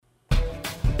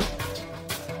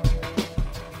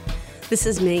This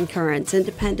is Maine Currents,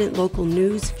 independent local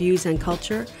news, views, and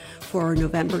culture for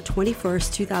November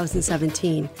 21st,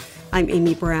 2017. I'm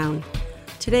Amy Brown.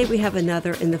 Today we have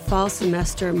another in the fall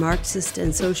semester Marxist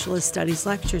and Socialist Studies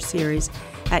lecture series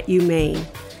at UMaine.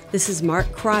 This is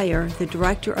Mark Cryer, the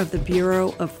director of the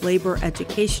Bureau of Labor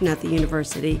Education at the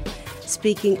university,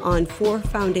 speaking on 4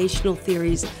 foundational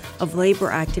theories of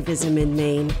labor activism in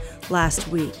Maine last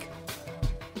week.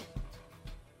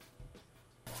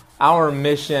 Our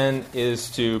mission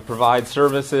is to provide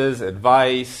services,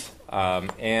 advice,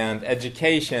 and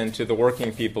education to the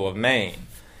working people of Maine.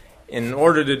 In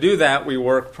order to do that, we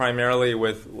work primarily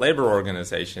with labor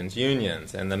organizations,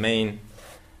 unions, and the Maine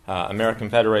American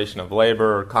Federation of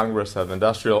Labor, Congress of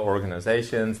Industrial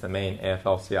Organizations, the Maine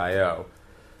AFL-CIO.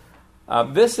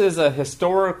 This is a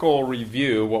historical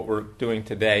review, what we're doing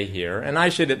today here, and I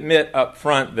should admit up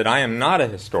front that I am not a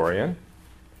historian.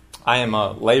 I am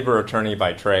a labor attorney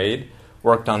by trade,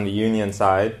 worked on the union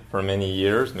side for many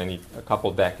years, a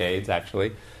couple decades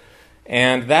actually,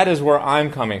 and that is where I'm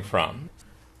coming from.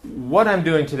 What I'm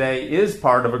doing today is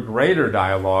part of a greater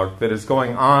dialogue that is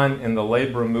going on in the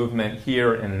labor movement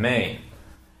here in Maine.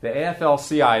 The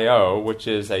AFL-CIO, which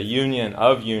is a union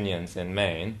of unions in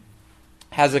Maine,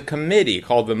 has a committee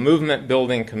called the Movement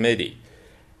Building Committee.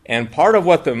 And part of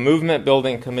what the Movement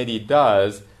Building Committee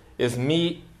does is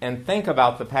meet and think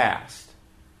about the past.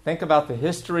 Think about the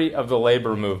history of the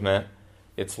labor movement,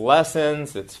 its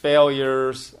lessons, its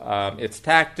failures, its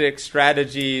tactics,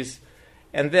 strategies,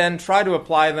 and then try to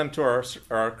apply them to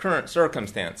our current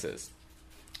circumstances.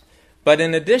 But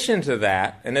in addition to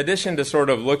that, in addition to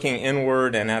sort of looking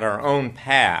inward and at our own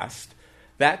past,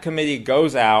 that committee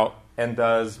goes out and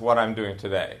does what I'm doing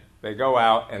today. They go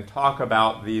out and talk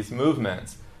about these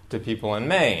movements to people in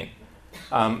Maine.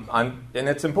 And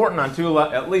it's important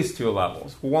on at least two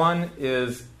levels. One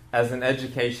is as an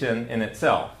education in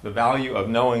itself, the value of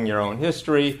knowing your own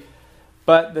history.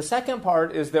 But the second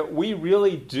part is that we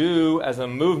really do, as a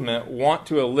movement, want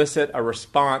to elicit a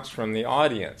response from the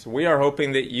audience. We are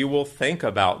hoping that you will think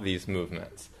about these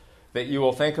movements, that you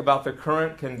will think about the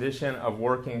current condition of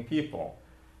working people,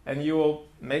 and you will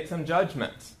make some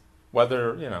judgments.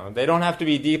 Whether, they don't have to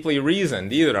be deeply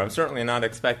reasoned either. I'm certainly not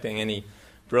expecting any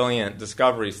brilliant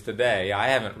discoveries today. I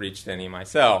haven't reached any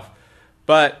myself.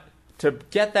 But to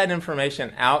get that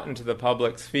information out into the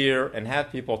public sphere and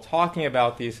have people talking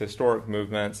about these historic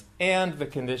movements and the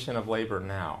condition of labor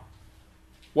now.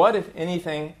 What, if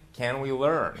anything, can we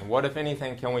learn? What, if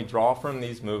anything, can we draw from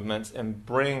these movements and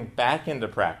bring back into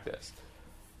practice?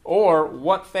 Or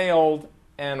what failed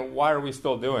and why are we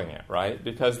still doing it, right?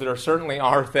 Because there certainly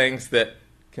are things that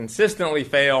consistently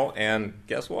fail, and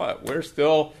guess what? We're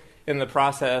still in the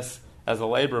process as a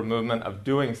labor movement of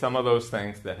doing some of those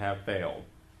things that have failed.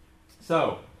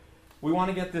 So we want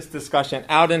to get this discussion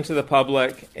out into the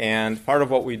public, and part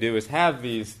of what we do is have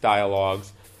these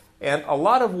dialogues. And a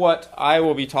lot of what I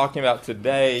will be talking about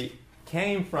today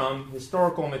came from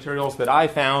historical materials that I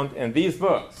found in these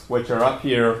books, which are up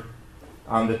here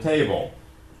on the table.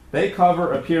 They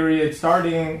cover a period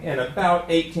starting in about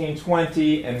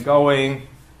 1820 and going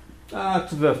to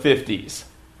the 50s.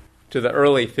 To the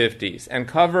early 50s, and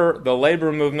cover the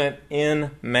labor movement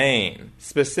in Maine,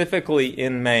 specifically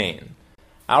in Maine.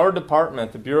 Our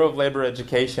department, the Bureau of Labor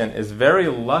Education, is very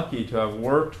lucky to have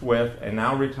worked with a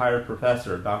now retired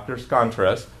professor, Dr.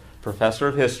 Skontras, professor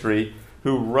of history,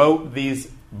 who wrote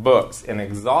these books in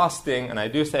exhausting, and I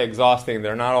do say exhausting,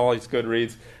 they're not always good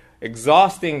reads,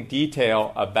 exhausting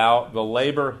detail about the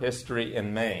labor history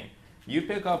in Maine. You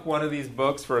pick up one of these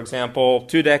books, for example,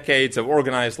 2 Decades of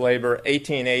Organized Labor,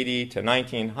 1880 to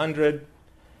 1900,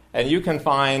 and you can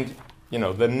find,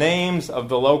 the names of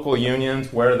the local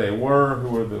unions, where they were, who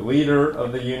were the leader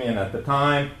of the union at the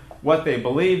time, what they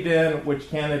believed in, which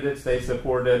candidates they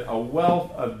supported, a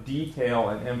wealth of detail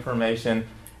and information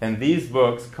in these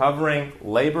books covering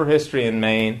labor history in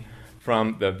Maine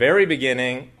from the very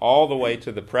beginning all the way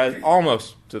to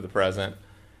almost to the present.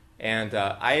 And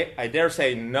I dare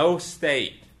say no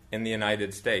state in the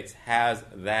United States has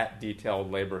that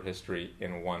detailed labor history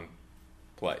in one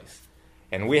place.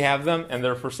 And we have them, and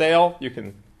they're for sale. You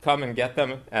can come and get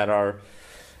them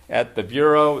at the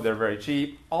Bureau. They're very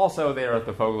cheap. Also, they are at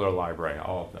the Fogler Library,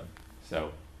 all of them.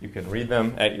 So you can read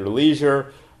them at your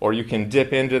leisure, or you can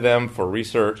dip into them for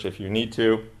research if you need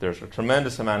to. There's a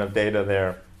tremendous amount of data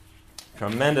there,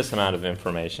 tremendous amount of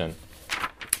information.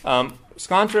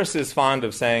 Skontras is fond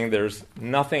of saying there's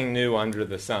nothing new under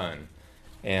the sun,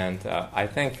 and I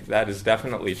think that is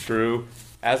definitely true.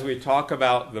 As we talk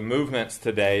about the movements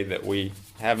today that we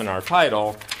have in our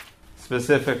title,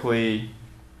 specifically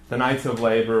the Knights of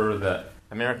Labor, the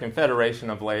American Federation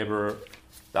of Labor,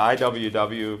 the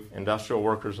IWW, Industrial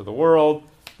Workers of the World,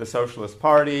 the Socialist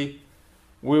Party,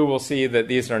 we will see that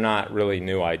these are not really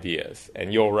new ideas,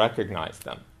 and you'll recognize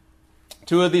them.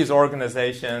 Two of these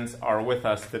organizations are with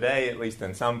us today, at least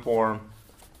in some form,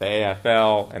 the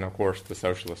AFL and, of course, the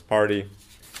Socialist Party.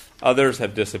 Others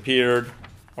have disappeared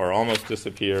or almost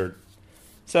disappeared.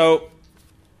 So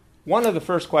one of the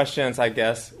first questions, I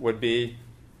guess, would be,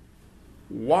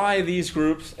 why these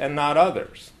groups and not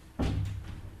others?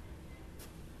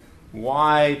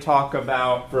 Why talk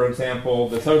about, for example,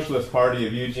 the Socialist Party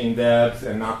of Eugene Debs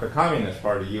and not the Communist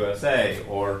Party USA,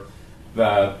 or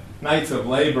the Knights of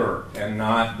Labor and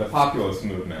not the populist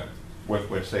movement with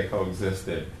which they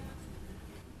coexisted?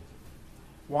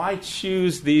 Why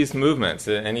choose these movements?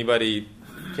 Anybody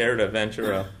care to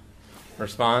venture a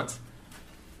response?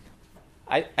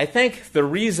 I think the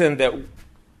reason that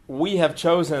we have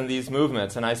chosen these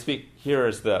movements, and I speak here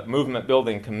as the Movement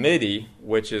Building Committee,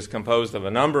 which is composed of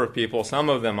a number of people. Some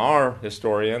of them are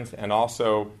historians and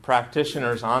also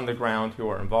practitioners on the ground who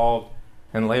are involved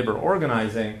in labor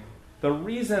organizing. The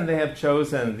reason they have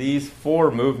chosen these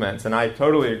four movements, and I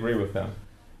totally agree with them,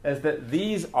 is that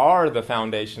these are the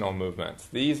foundational movements.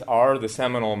 These are the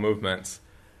seminal movements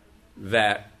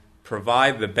that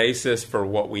provide the basis for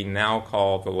what we now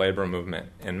call the labor movement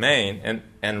in Maine,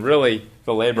 and really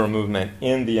the labor movement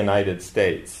in the United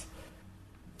States.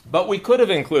 But we could have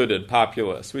included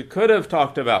populists. We could have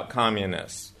talked about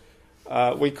communists.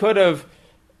 We could have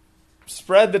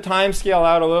spread the timescale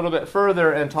out a little bit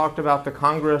further and talked about the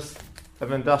Congress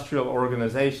of Industrial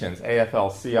Organizations,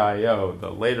 AFL-CIO,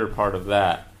 the later part of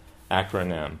that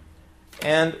acronym.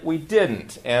 And we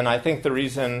didn't. And I think the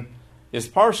reason is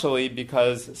partially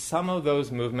because some of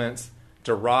those movements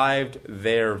derived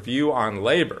their view on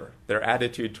labor, their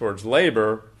attitude towards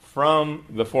labor, from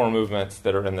the four movements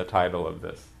that are in the title of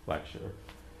this lecture.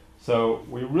 So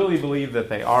we really believe that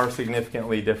they are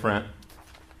significantly different.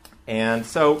 And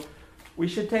so we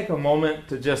should take a moment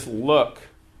to just look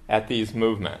at these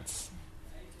movements.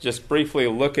 Just briefly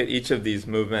look at each of these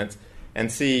movements and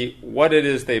see what it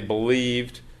is they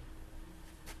believed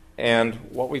and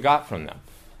what we got from them.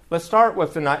 Let's start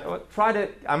with I'm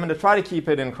going to try to keep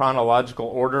it in chronological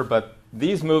order, but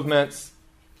these movements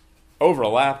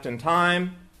overlapped in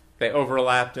time, they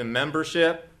overlapped in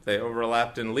membership, they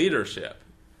overlapped in leadership,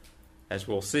 as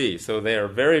we'll see. So they are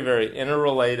very, very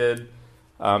interrelated,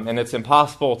 and it's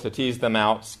impossible to tease them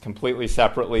out completely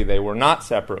separately. They were not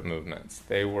separate movements.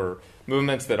 They were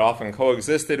movements that often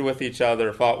coexisted with each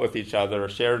other, fought with each other,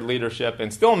 shared leadership,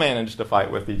 and still managed to fight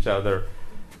with each other.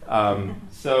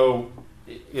 So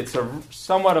it's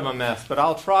somewhat of a mess, but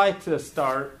I'll try to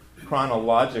start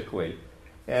chronologically.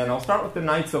 And I'll start with the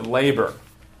Knights of Labor.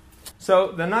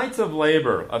 So the Knights of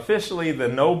Labor, officially the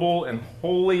Noble and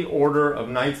Holy Order of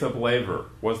Knights of Labor,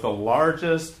 was the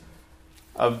largest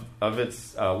of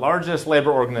its largest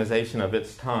labor organization of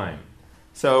its time.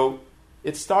 So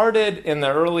it started in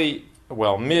the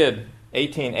mid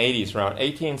 1880s, around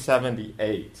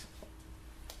 1878,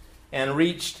 and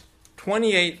reached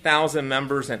 28,000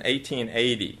 members in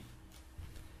 1880.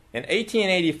 In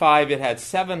 1885, it had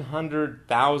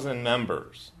 700,000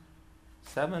 members.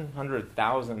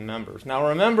 700,000 members. Now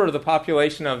remember the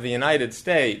population of the United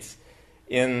States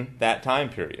in that time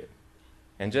period.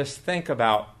 And just think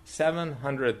about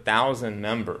 700,000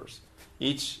 members,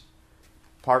 each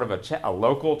part of a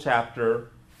local chapter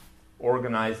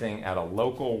organizing at a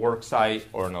local work site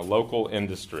or in a local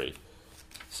industry.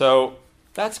 So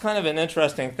that's kind of an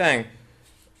interesting thing.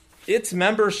 Its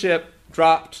membership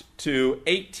dropped to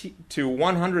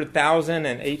 100,000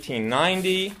 in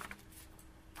 1890,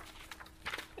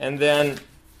 and then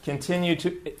continued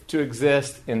to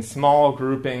exist in small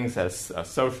groupings as a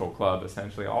social club,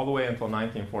 essentially, all the way until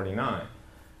 1949.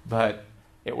 But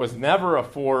it was never a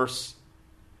force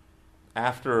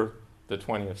after the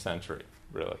 20th century,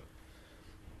 really.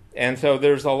 And so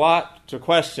there's a lot to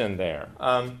question there.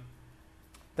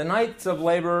 The Knights of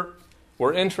Labor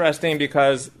were interesting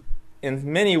because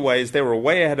in many ways they were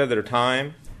way ahead of their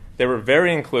time. They were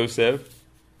very inclusive.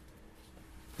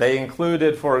 They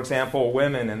included, for example,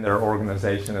 women in their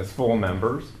organization as full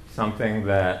members, something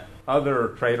that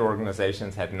other trade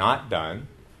organizations had not done.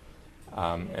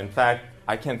 In fact,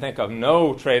 I can think of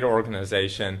no trade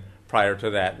organization prior to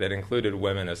that included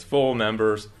women as full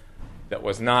members that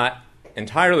was not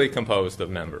entirely composed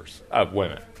of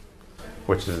women,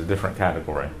 which is a different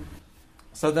category.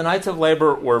 So the Knights of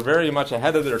Labor were very much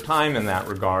ahead of their time in that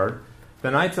regard.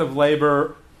 The Knights of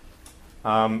Labor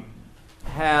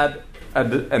had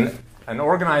an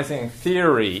organizing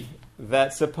theory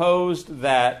that supposed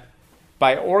that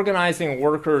by organizing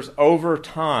workers over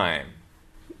time,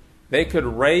 they could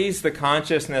raise the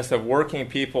consciousness of working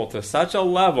people to such a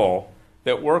level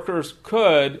that workers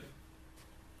could,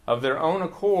 of their own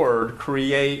accord,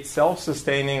 create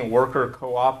self-sustaining worker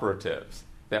cooperatives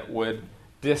that would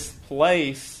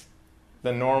displace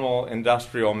the normal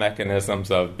industrial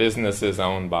mechanisms of businesses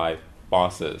owned by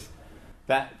bosses.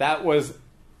 That was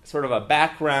sort of a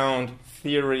background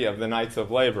theory of the Knights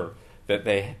of Labor that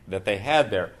they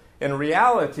had there. In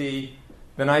reality,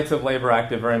 the Knights of Labor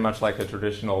acted very much like a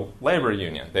traditional labor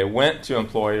union. They went to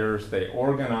employers, they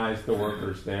organized the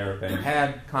workers there, they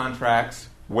had contracts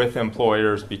with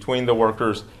employers between the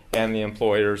workers and the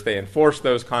employers. They enforced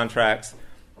those contracts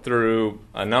through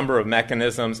a number of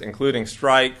mechanisms, including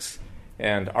strikes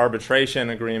and arbitration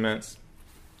agreements.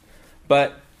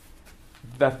 But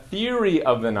the theory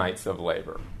of the Knights of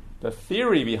Labor, the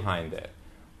theory behind it,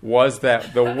 was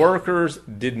that the workers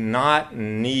did not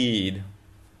need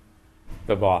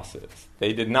the bosses.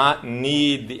 They did not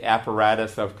need the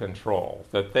apparatus of control,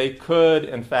 that they could,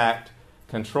 in fact,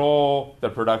 control the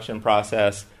production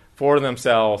process for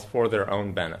themselves, for their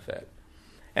own benefit.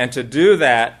 And to do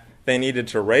that, they needed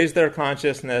to raise their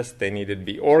consciousness, they needed to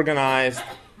be organized,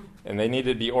 and they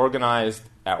needed to be organized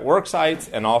at work sites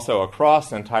and also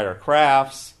across entire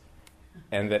crafts,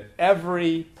 and that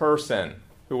every person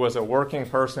who was a working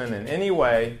person in any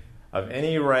way, of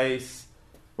any race,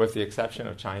 with the exception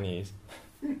of Chinese,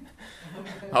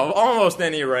 of almost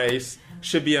any race,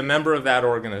 should be a member of that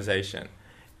organization.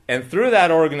 And through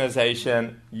that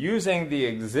organization, using the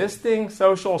existing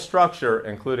social structure,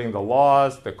 including the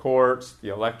laws, the courts, the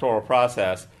electoral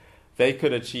process, they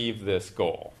could achieve this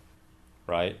goal,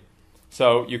 right?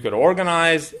 So you could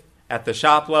organize at the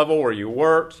shop level where you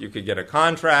worked, you could get a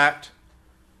contract.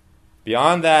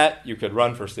 Beyond that, you could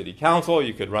run for city council,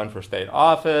 you could run for state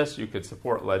office, you could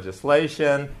support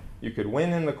legislation, you could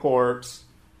win in the courts,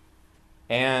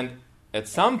 and at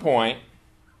some point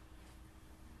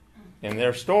in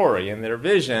their story, in their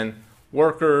vision,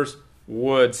 workers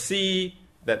would see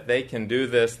that they can do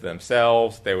this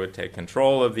themselves, they would take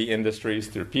control of the industries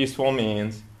through peaceful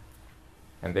means,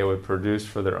 and they would produce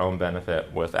for their own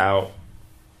benefit without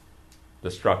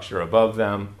the structure above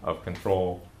them of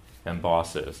control and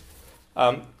bosses.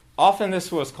 Often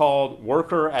this was called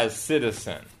worker as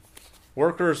citizen.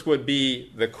 Workers would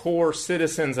be the core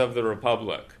citizens of the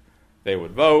republic. They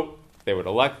would vote, they would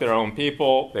elect their own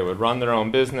people, they would run their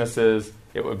own businesses.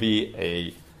 It would be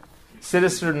a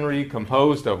citizenry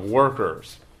composed of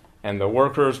workers, and the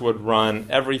workers would run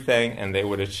everything, and they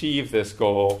would achieve this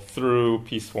goal through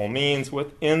peaceful means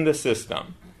within the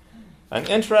system. An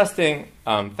interesting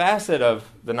facet of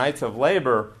the Knights of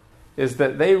Labor is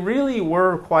that they really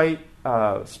were quite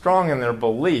strong in their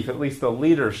belief, at least the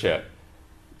leadership,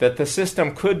 that the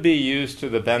system could be used to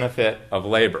the benefit of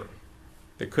labor.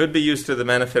 It could be used to the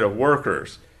benefit of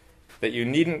workers, that you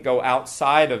needn't go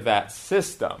outside of that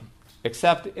system,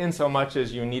 except in so much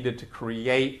as you needed to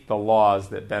create the laws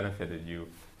that benefited you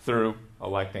through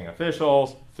electing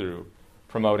officials, through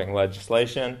promoting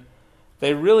legislation.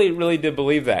 They really, really did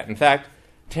believe that. In fact,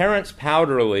 Terence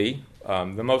Powderly,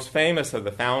 the most famous of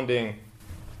the founding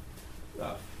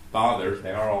fathers,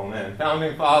 they are all men,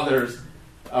 founding fathers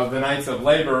of the Knights of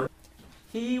Labor,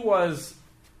 he was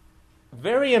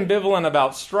very ambivalent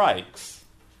about strikes,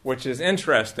 which is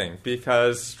interesting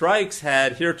because strikes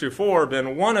had heretofore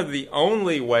been one of the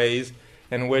only ways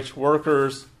in which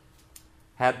workers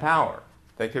had power.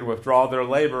 They could withdraw their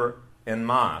labor en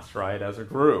masse, right, as a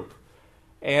group.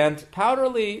 And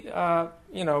Powderly, the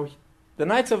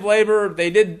Knights of Labor, they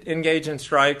did engage in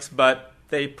strikes, but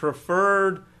they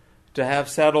preferred to have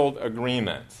settled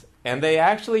agreements. And they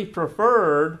actually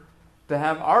preferred to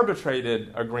have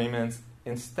arbitrated agreements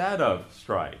instead of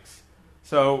strikes.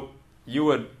 So you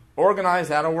would organize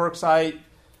at a work site,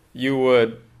 you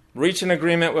would reach an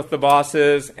agreement with the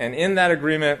bosses, and in that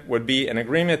agreement would be an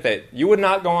agreement that you would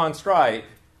not go on strike,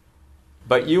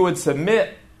 but you would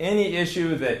submit any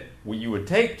issue that you would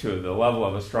take to the level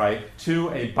of a strike to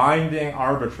a binding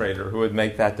arbitrator who would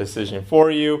make that decision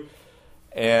for you,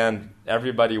 and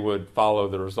everybody would follow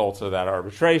the results of that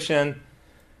arbitration.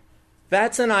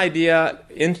 That's an idea,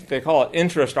 they call it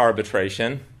interest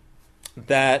arbitration,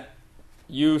 that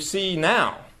you see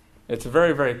now. It's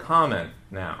very, very common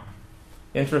now.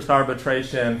 Interest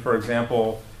arbitration, for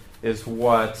example, is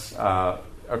what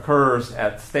occurs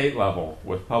at state level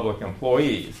with public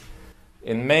employees.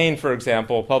 In Maine, for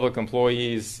example, public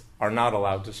employees are not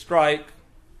allowed to strike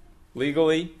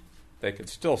legally. They could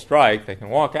still strike, they can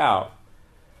walk out,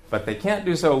 but they can't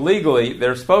do so legally.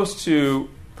 They're supposed to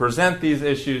present these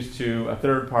issues to a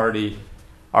third-party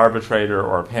arbitrator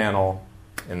or panel,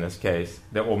 in this case,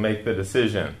 that will make the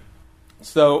decision.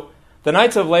 So the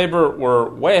Knights of Labor were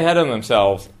way ahead of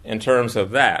themselves in terms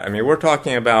of that. I mean, we're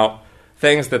talking about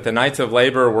things that the Knights of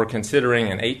Labor were considering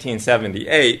in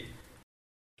 1878.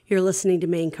 You're listening to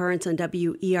Maine Currents on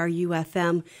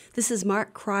WERU-FM. This is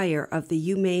Mark Cryer of the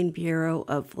UMaine Bureau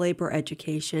of Labor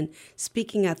Education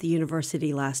speaking at the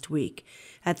university last week.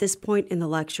 At this point in the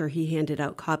lecture, he handed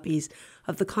out copies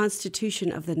of the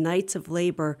Constitution of the Knights of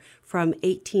Labor from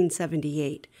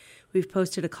 1878. We've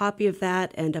posted a copy of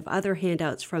that and of other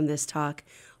handouts from this talk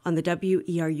on the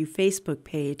WERU Facebook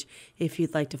page if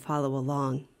you'd like to follow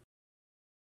along.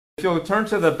 If you'll turn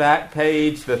to the back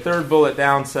page, the third bullet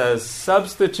down says,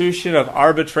 substitution of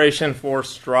arbitration for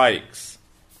strikes.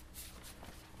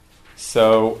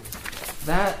 So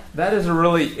that is a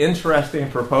really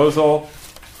interesting proposal.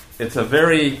 It's a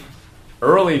very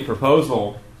early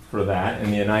proposal for that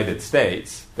in the United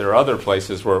States. There are other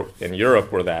places in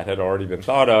Europe where that had already been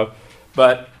thought of.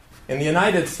 But in the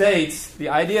United States, the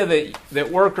idea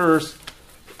that workers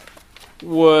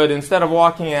would, instead of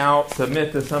walking out,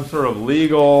 submit to some sort of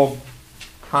legal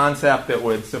concept that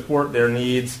would support their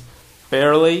needs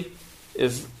fairly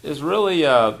is really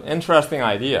an interesting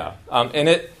idea. And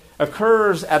it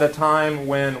occurs at a time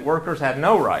when workers had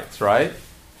no rights, right?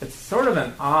 It's sort of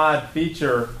an odd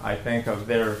feature, I think, of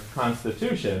their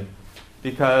Constitution,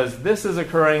 because this is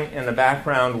occurring in a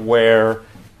background where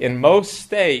in most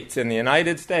states in the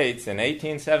United States in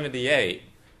 1878,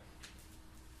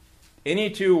 any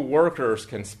two workers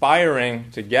conspiring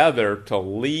together to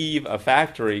leave a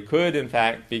factory could, in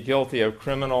fact, be guilty of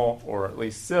criminal or at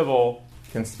least civil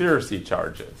conspiracy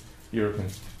charges. You're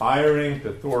conspiring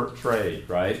to thwart trade,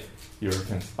 right? You're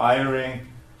conspiring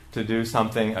to do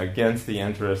something against the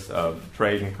interests of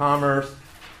trade and commerce.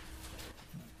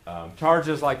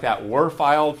 Charges like that were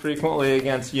filed frequently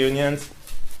against unions.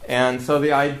 And so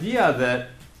the idea that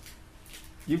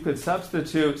you could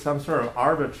substitute some sort of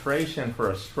arbitration for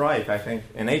a strike, I think,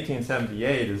 in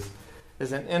 1878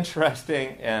 is an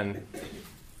interesting and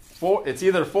it's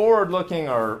either forward-looking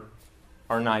or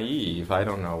naive. I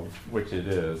don't know which it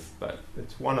is, but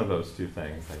it's one of those two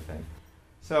things, I think.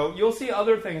 So you'll see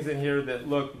other things in here that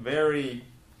look very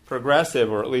progressive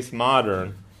or at least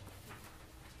modern.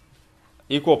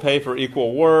 Equal pay for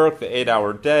equal work, the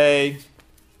 8-hour day.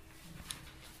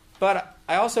 But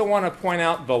I also want to point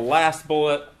out the last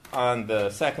bullet on the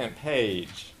second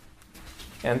page.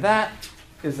 And that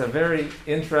is a very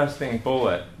interesting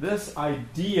bullet. This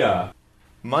idea,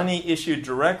 money issued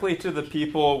directly to the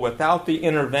people without the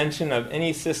intervention of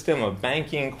any system of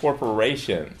banking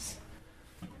corporations.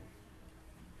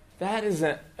 That is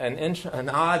an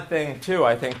odd thing, too,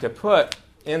 I think, to put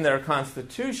in their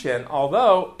Constitution,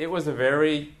 although it was a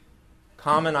very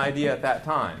common idea at that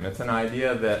time. It's an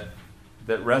idea that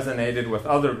resonated with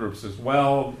other groups as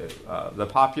well. The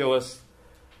populists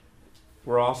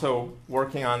were also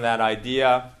working on that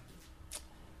idea.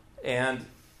 And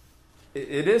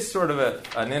it is sort of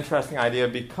an interesting idea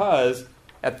because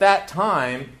at that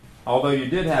time, although you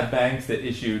did have banks that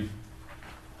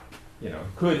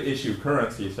could issue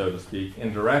currency, so to speak,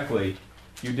 indirectly,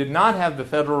 you did not have the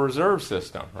Federal Reserve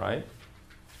System, right?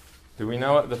 Do we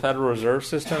know what the Federal Reserve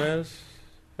System is?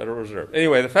 Federal Reserve.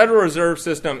 Anyway, the Federal Reserve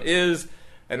System is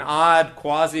an odd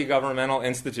quasi-governmental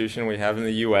institution we have in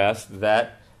the U.S.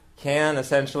 that can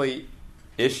essentially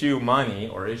issue money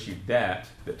or issue debt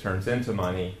that turns into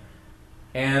money.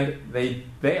 And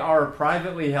they are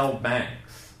privately held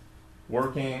banks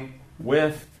working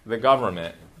with the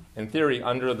government, in theory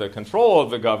under the control of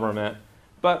the government,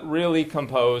 but really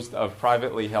composed of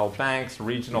privately held banks.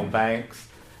 Regional banks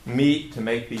meet to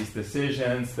make these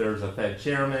decisions. There's a Fed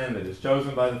chairman that is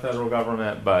chosen by the federal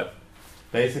government, but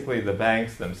basically the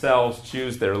banks themselves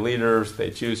choose their leaders. They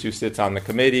choose who sits on the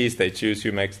committees. They choose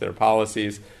who makes their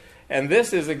policies. And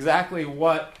this is exactly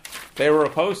what they were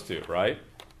opposed to, right?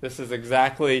 This is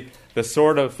exactly the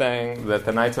sort of thing that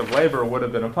the Knights of Labor would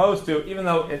have been opposed to, even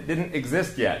though it didn't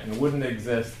exist yet and wouldn't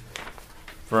exist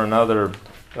for another,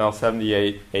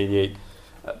 78, 88,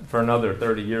 for another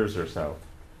 30 years or so.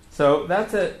 So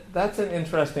that's an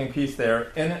interesting piece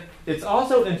there. And it's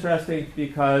also interesting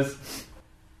because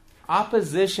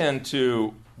opposition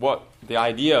to what the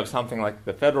idea of something like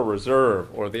the Federal Reserve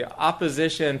or the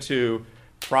opposition to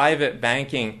private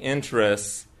banking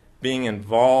interests being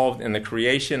involved in the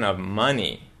creation of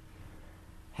money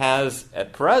has,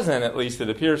 at present, at least it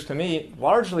appears to me,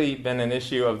 largely been an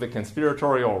issue of the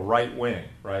conspiratorial right wing,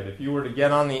 right? If you were to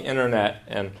get on the internet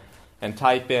and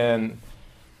type in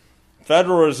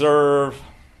Federal Reserve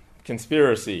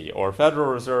conspiracy or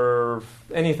Federal Reserve,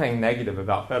 anything negative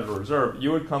about Federal Reserve,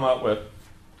 you would come up with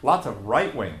lots of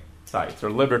right-wing sites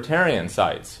or libertarian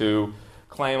sites who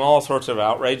claim all sorts of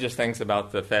outrageous things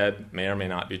about the Fed. May or may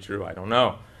not be true, I don't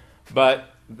know. But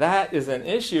that is an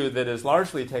issue that is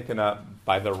largely taken up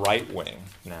by the right wing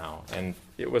now. And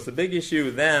it was a big issue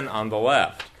then on the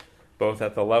left, both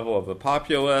at the level of the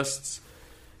populists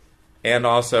and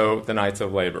also the Knights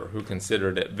of Labor, who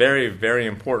considered it very, very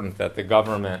important that the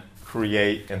government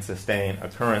create and sustain a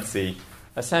currency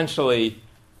essentially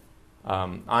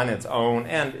on its own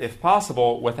and, if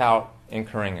possible, without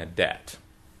incurring a debt,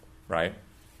 right?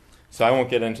 So I won't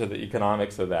get into the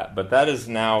economics of that, but that is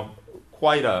now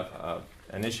quite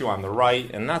an issue on the right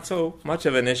and not so much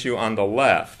of an issue on the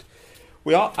left.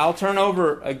 I'll turn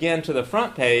over again to the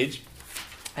front page,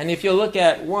 and if you look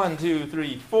at 1, 2,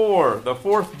 3, 4, the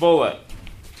fourth bullet,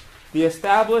 the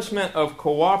establishment of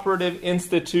cooperative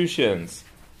institutions,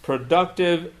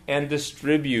 productive and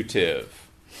distributive.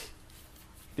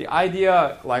 The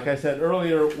idea, like I said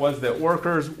earlier, was that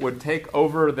workers would take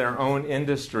over their own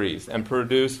industries and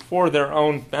produce for their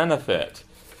own benefit.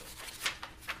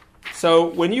 So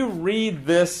when you read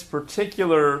this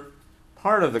particular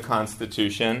part of the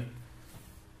Constitution,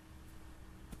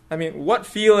 I mean, what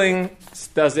feelings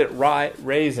does it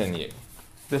raise in you?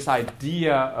 This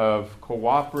idea of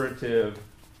cooperative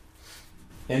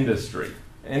industry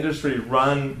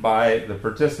run by the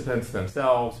participants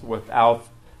themselves without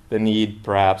the need,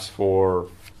 perhaps, for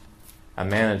a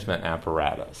management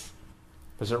apparatus.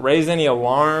 Does it raise any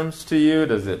alarms to you?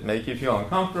 Does it make you feel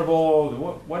uncomfortable?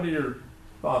 What are your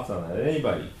thoughts on that?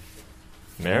 Anybody?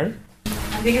 Mary?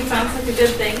 I think it sounds like a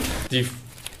good thing. Do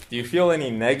you feel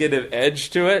any negative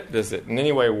edge to it? Does it in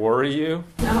any way worry you?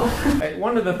 No.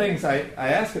 One of the things I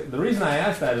ask, the reason I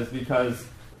asked that is because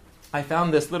I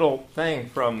found this little thing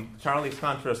from Charlie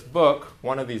Contrast's book,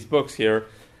 one of these books here,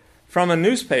 from a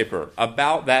newspaper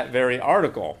about that very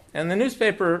article. And the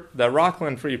newspaper, the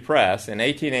Rockland Free Press, in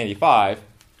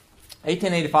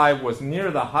 1885 was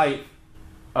near the height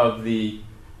of the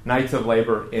Knights of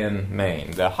Labor in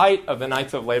Maine. The height of the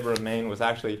Knights of Labor in Maine was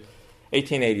actually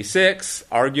 1886.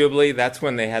 Arguably, that's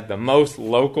when they had the most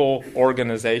local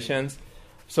organizations.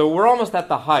 So we're almost at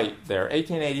the height there,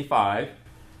 1885.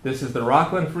 This is the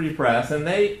Rockland Free Press, and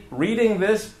reading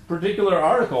this particular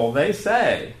article, they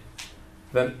say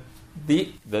that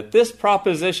this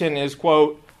proposition is,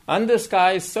 quote,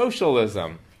 undisguised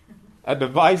socialism, a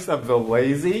device of the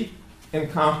lazy,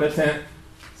 incompetent,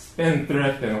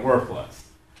 spendthrift, and worthless,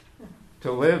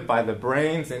 to live by the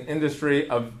brains and industry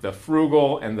of the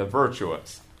frugal and the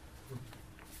virtuous.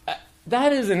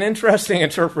 That is an interesting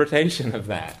interpretation of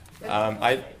that.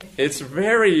 It's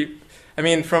very,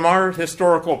 from our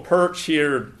historical perch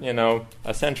here,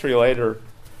 a century later,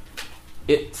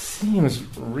 it seems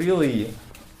really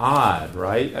odd,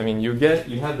 right? You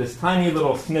had this tiny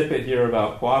little snippet here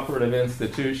about cooperative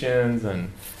institutions,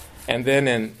 and then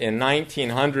in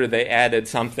 1900 they added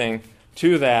something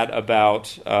to that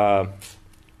about, I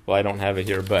don't have it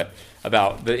here, but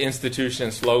about the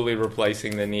institution slowly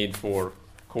replacing the need for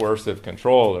coercive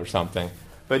control or something.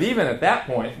 But even at that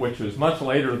point, which was much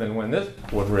later than when this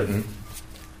was written,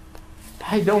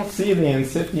 I don't see the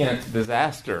incipient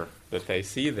disaster that they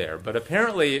see there. But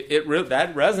apparently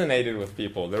that resonated with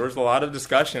people. There was a lot of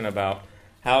discussion about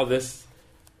how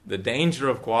the danger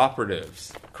of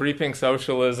cooperatives, creeping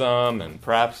socialism, and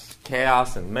perhaps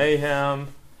chaos and mayhem,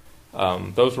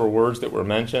 those were words that were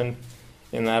mentioned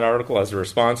in that article as a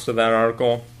response to that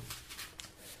article.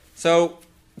 So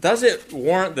does it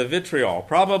warrant the vitriol?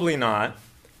 Probably not.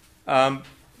 I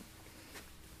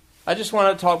just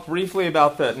want to talk briefly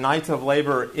about the Knights of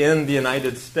Labor in the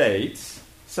United States.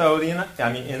 So, in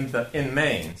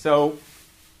Maine. So,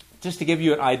 just to give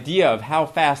you an idea of how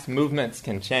fast movements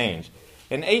can change.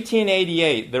 In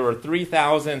 1888, there were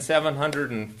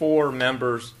 3,704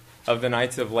 members of the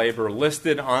Knights of Labor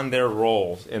listed on their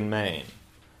rolls in Maine.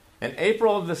 In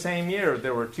April of the same year,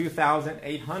 there were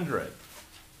 2,800.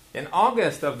 In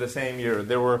August of the same year,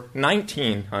 there were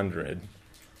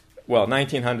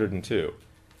 1,902.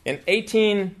 In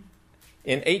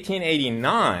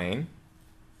 1889,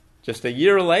 just a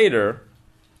year later,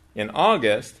 in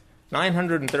August,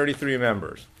 933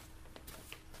 members.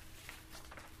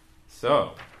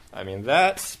 So,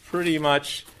 that's pretty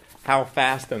much how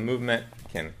fast a movement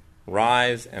can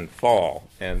rise and fall.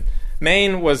 And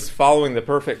Maine was following the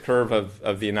perfect curve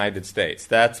of the United States.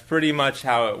 That's pretty much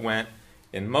how it went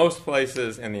in most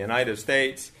places in the United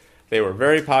States. They were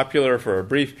very popular for a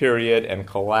brief period and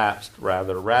collapsed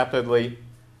rather rapidly.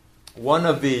 One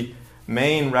of the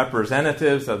main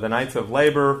representatives of the Knights of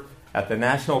Labor at the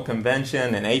National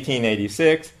Convention in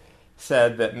 1886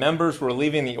 said that members were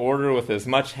leaving the order with as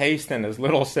much haste and as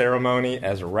little ceremony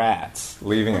as rats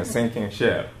leaving a sinking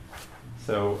ship.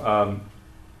 So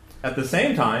at the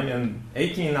same time, in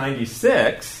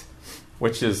 1896,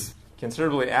 which is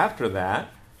considerably after that,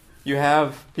 you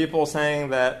have people saying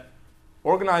that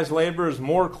organized labor is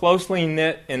more closely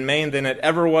knit in Maine than it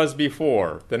ever was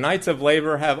before. The Knights of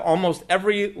Labor have almost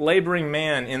every laboring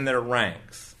man in their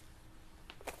ranks.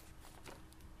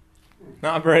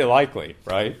 Not very likely,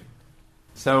 right?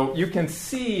 So you can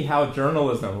see how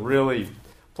journalism really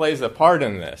plays a part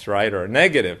in this, right, or a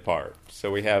negative part.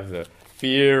 So we have the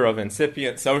fear of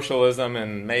incipient socialism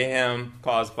and mayhem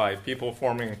caused by people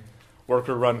forming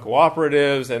worker-run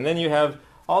cooperatives, and then you have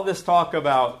all this talk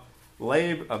about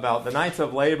the Knights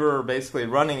of Labor basically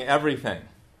running everything.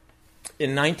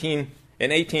 In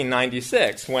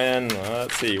 1896, when,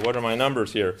 let's see, what are my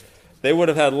numbers here? They would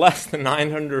have had less than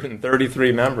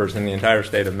 933 members in the entire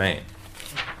state of Maine.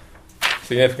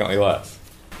 Significantly less.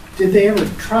 Did they ever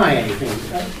try anything?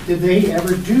 Did they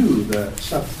ever do the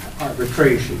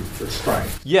arbitration for strike?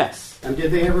 Yes. And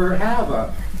did they ever have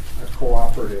a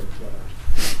cooperative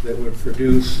that would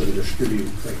produce and distribute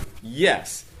things?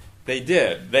 Yes, they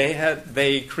did.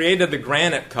 They created the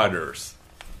Granite Cutters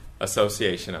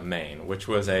Association of Maine, which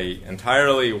was a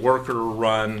entirely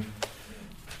worker-run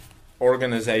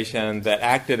organization that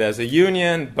acted as a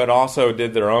union, but also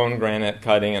did their own granite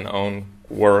cutting and own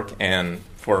work and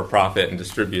for a profit and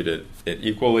distributed it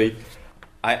equally.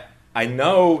 I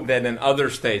know that in other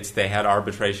states they had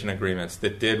arbitration agreements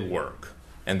that did work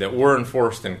and that were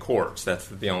enforced in courts. That's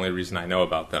the only reason I know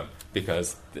about them,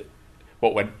 because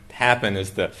what would happen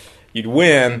is that you'd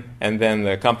win, and then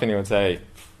the company would say,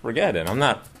 "Forget it. I'm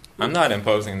not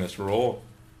imposing this rule.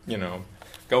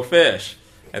 Go fish."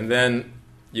 And then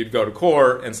you'd go to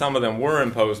court, and some of them were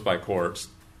imposed by courts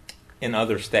in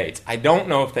other states. I don't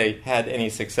know if they had any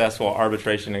successful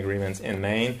arbitration agreements in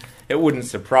Maine. It wouldn't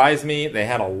surprise me. They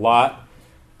had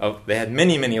they had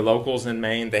many, many locals in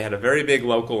Maine. They had a very big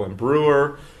local in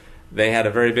Brewer. They had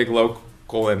a very big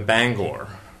local in Bangor.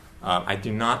 I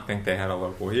do not think they had a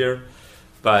local here,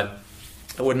 but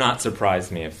it would not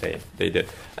surprise me if they did.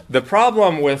 The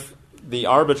problem with the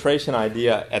arbitration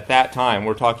idea at that time,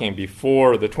 we're talking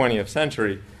before the 20th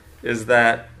century, is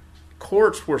that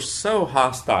courts were so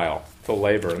hostile to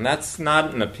labor. And that's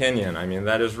not an opinion. I mean,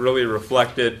 that is really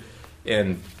reflected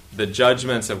in the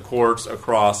judgments of courts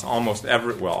across almost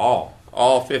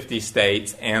all 50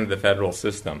 states and the federal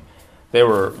system. They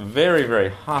were very, very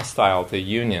hostile to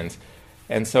unions.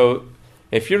 And so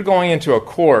if you're going into a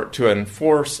court to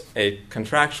enforce a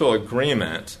contractual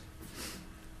agreement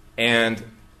and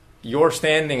your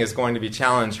standing is going to be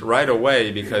challenged right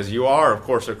away because you are, of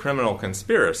course, a criminal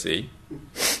conspiracy,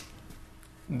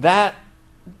 that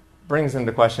brings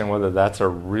into question whether that's a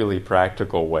really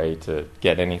practical way to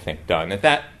get anything done at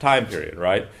that time period,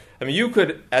 right? I mean, you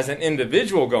could, as an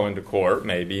individual, go into court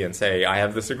maybe and say, I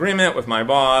have this agreement with my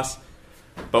boss,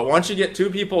 but once you get two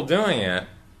people doing it,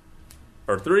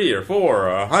 or 3 or 4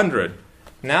 or 100,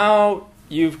 now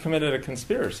you've committed a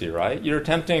conspiracy, right? You're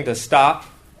attempting to stop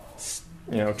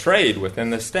trade within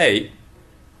the state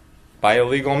by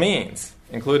illegal means,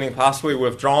 including possibly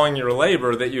withdrawing your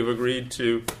labor that you've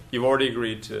already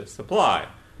agreed to supply.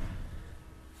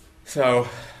 So,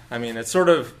 I mean, it's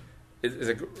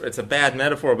a bad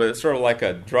metaphor, but it's sort of like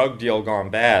a drug deal gone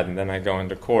bad, and then I go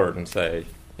into court and say,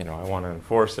 I want to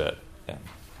enforce it. Yeah.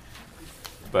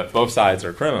 But both sides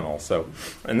are criminals. So,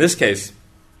 in this case,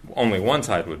 only one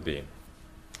side would be.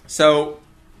 So,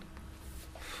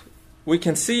 we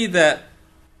can see that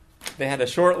they had a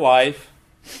short life.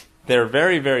 They're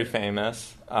very, very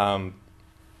famous. When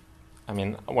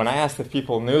I asked if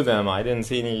people knew them, I didn't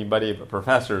see anybody but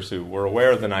professors who were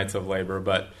aware of the Knights of Labor.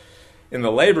 But in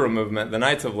the labor movement, the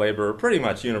Knights of Labor are pretty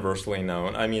much universally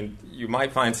known. I mean, you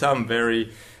might find some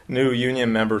very new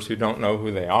union members who don't know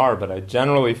who they are, but I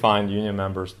generally find union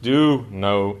members do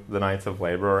know the Knights of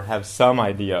Labor or have some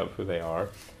idea of who they are.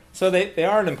 So they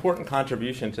are an important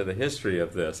contribution to the history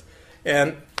of this.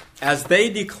 And as they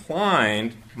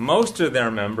declined, most of their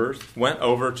members went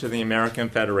over to the American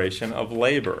Federation of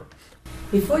Labor.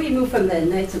 Before you move from the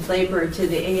Knights of Labor to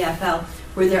the AFL,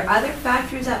 were there other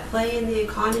factors at play in the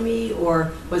economy,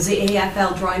 or was the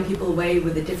AFL drawing people away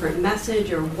with a different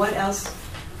message, or what else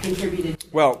contributed to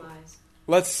Well,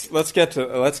 let's get to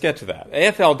that.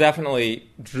 AFL definitely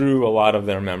drew a lot of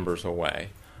their members away.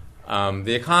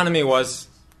 The economy was,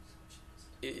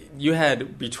 you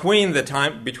had between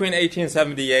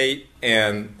 1878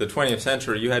 and the 20th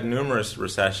century, you had numerous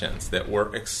recessions that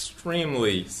were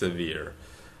extremely severe.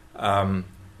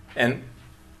 And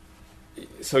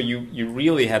so you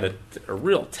really had a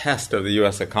real test of the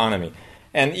U.S. economy.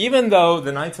 And even though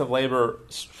the Knights of Labor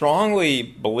strongly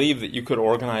believed that you could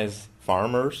organize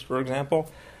farmers, for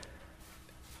example,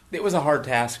 it was a hard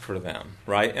task for them,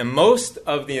 right? And most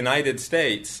of the United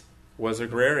States was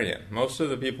agrarian. Most of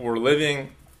the people were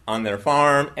living on their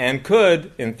farm and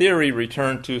could, in theory,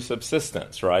 return to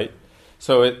subsistence, right?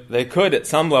 So they could, at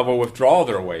some level, withdraw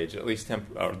their wage, at least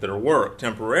their work,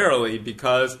 temporarily,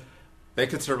 because they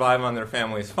could survive on their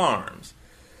families' farms.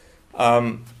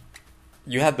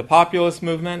 You had the populist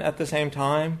movement at the same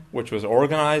time, which was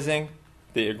organizing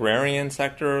the agrarian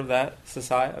sector of that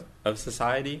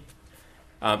society.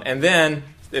 And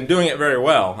doing it very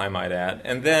well, I might add.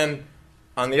 And then,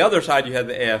 on the other side, you had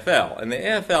the AFL. And the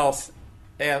AFL,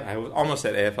 I almost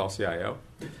said AFL-CIO.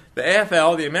 The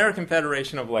AFL, the American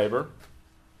Federation of Labor.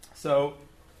 So,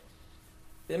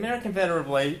 the American Federation of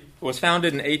Labor was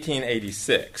founded in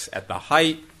 1886 at the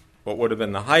height, what would have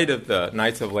been the height of the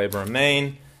Knights of Labor in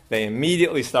Maine. They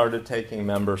immediately started taking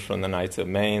members from the Knights of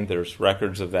Maine. There's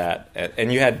records of that.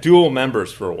 And you had dual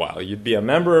members for a while. You'd be a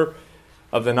member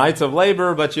of the Knights of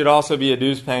Labor, but you'd also be a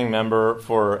dues-paying member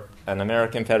for an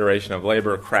American Federation of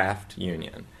Labor craft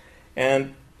union.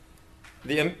 And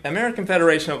the American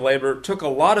Federation of Labor took a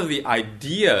lot of the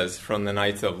ideas from the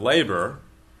Knights of Labor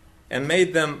and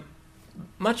made them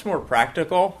much more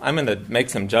practical. I'm going to make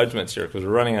some judgments here because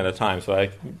we're running out of time, so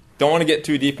I don't want to get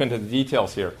too deep into the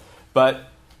details here. But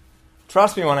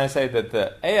trust me when I say that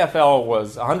the AFL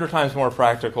was 100 times more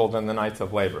practical than the Knights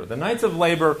of Labor. The Knights of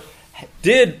Labor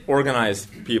did organize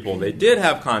people. They did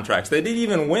have contracts. They did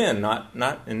even win,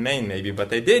 not in Maine maybe, but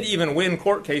they did even win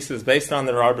court cases based on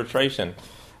their arbitration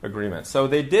agreements. So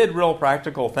they did real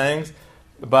practical things,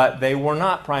 but they were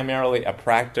not primarily a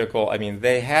practical. I mean,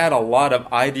 they had a lot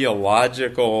of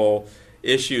ideological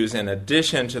issues in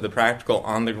addition to the practical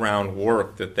on-the-ground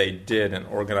work that they did in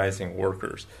organizing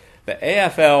workers. The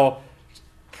AFL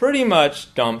pretty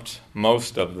much dumped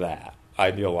most of that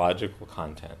ideological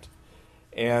content.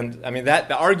 And, I mean,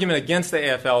 the argument against the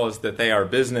AFL is that they are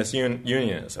business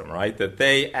unionism, right? That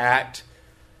they act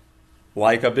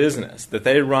like a business, that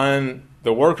they run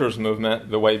the workers'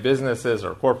 movement the way businesses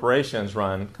or corporations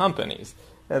run companies.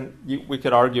 And we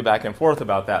could argue back and forth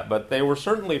about that, but they were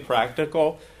certainly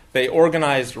practical. They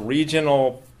organized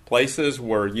regional places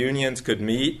where unions could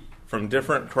meet from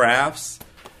different crafts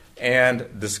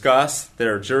and discuss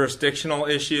their jurisdictional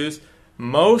issues.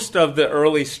 Most of the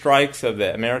early strikes of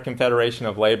the American Federation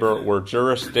of Labor were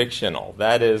jurisdictional.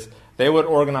 That is, they would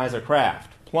organize a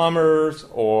craft, plumbers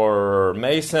or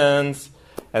masons,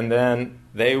 and then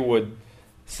they would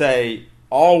say,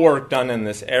 all work done in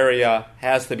this area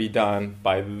has to be done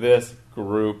by this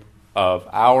group of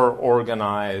our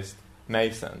organized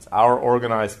masons, our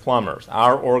organized plumbers,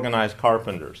 our organized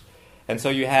carpenters. And so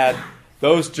you had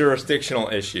those jurisdictional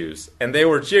issues, and they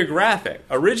were geographic.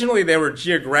 Originally, they were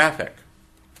geographic,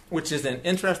 which is an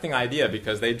interesting idea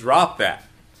because they dropped that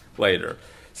later.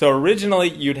 So originally,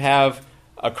 you'd have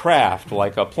a craft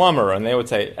like a plumber, and they would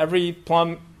say every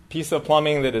piece of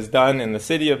plumbing that is done in the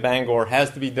city of Bangor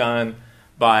has to be done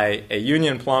by a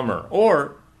union plumber,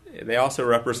 or they also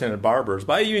represented barbers,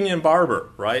 by a union barber,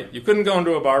 right? You couldn't go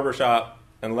into a barber shop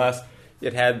unless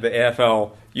it had the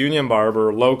AFL union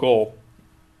barber local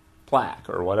plaque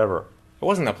or whatever. It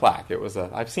wasn't a plaque. It was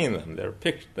I've seen them.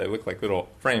 They look like little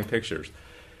framed pictures.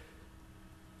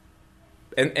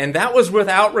 And that was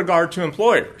without regard to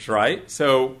employers, right?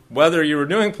 So whether you were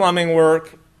doing plumbing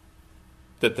work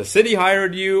that the city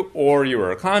hired you or you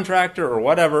were a contractor or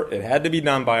whatever, it had to be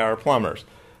done by our plumbers.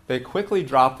 They quickly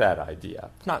dropped that idea.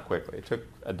 Not quickly. It took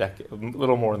a decade, a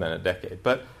little more than a decade.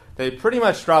 But they pretty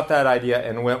much dropped that idea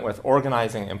and went with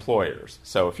organizing employers.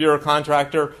 So if you're a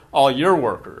contractor, all your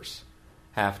workers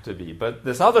have to be. But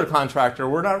this other contractor,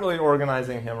 we're not really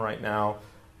organizing him right now.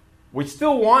 We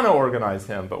still want to organize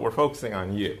him, but we're focusing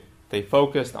on you. They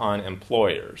focused on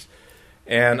employers.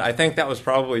 And I think that was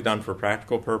probably done for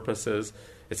practical purposes.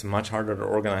 It's much harder to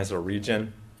organize a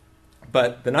region.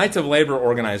 But the Knights of Labor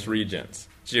organized regions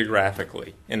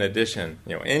geographically. In addition,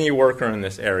 any worker in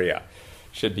this area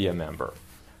should be a member.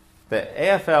 The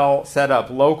AFL set up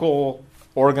local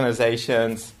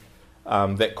organizations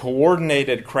that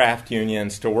coordinated craft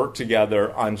unions to work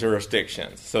together on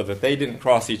jurisdictions so that they didn't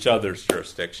cross each other's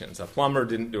jurisdictions. A plumber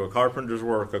didn't do a carpenter's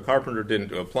work. A carpenter didn't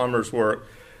do a plumber's work.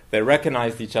 They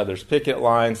recognized each other's picket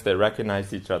lines. They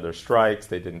recognized each other's strikes.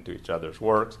 They didn't do each other's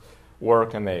work,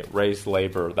 and they raised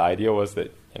labor. The idea was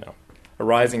that, a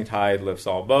rising tide lifts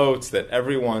all boats, that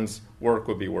everyone's work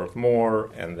would be worth more,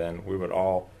 and then we would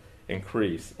all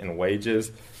increase in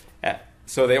wages.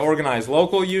 So they organized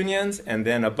local unions, and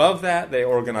then above that, they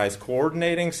organized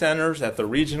coordinating centers at the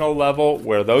regional level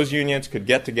where those unions could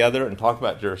get together and talk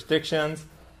about jurisdictions,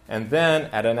 and then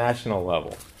at a national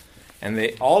level. And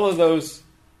all of those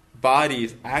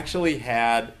bodies actually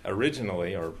had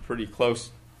originally, or pretty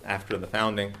close after the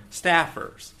founding,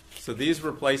 staffers. So these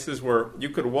were places where you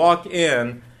could walk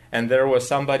in and there was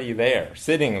somebody there,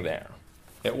 sitting there.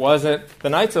 It wasn't, the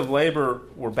Knights of Labor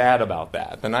were bad about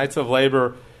that. The Knights of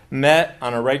Labor met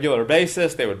on a regular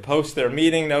basis. They would post their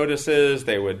meeting notices.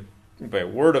 They would, by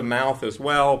word of mouth as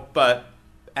well. But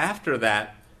after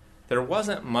that, there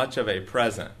wasn't much of a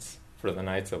presence for the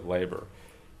Knights of Labor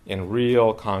in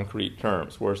real concrete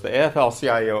terms, whereas the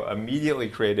AFL-CIO immediately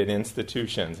created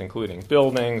institutions, including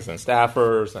buildings and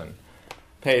staffers and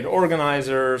paid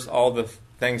organizers, all the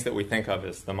things that we think of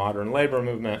as the modern labor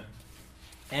movement.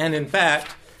 And in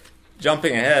fact,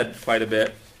 jumping ahead quite a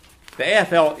bit, the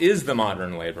AFL is the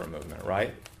modern labor movement,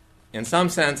 right? In some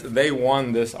sense, they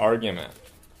won this argument.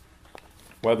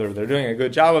 Whether they're doing a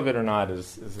good job of it or not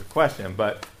is a question,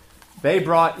 but they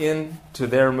brought into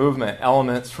their movement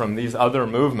elements from these other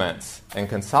movements and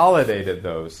consolidated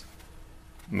those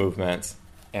movements.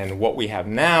 And what we have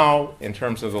now in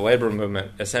terms of the labor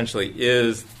movement essentially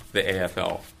is the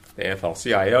AFL, the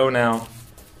AFL-CIO now,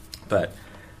 but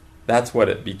that's what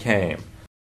it became.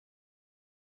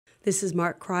 This is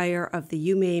Mark Cryer of the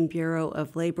UMaine Bureau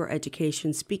of Labor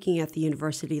Education speaking at the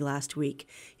university last week.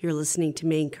 You're listening to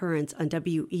Maine Currents on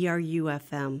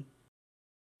WERU-FM.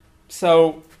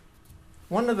 So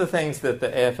one of the things that the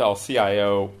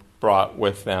AFL-CIO brought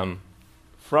with them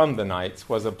from the Knights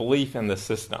was a belief in the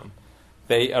system.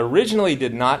 They originally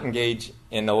did not engage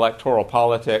in electoral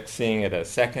politics, seeing it as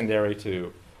secondary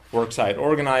to worksite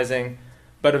organizing,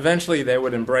 but eventually they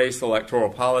would embrace electoral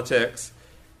politics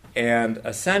and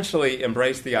essentially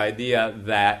embrace the idea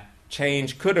that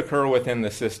change could occur within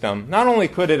the system. Not only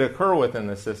could it occur within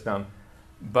the system,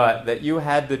 but that you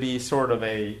had to be sort of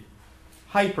a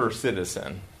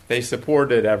hyper-citizen. They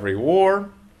supported every war.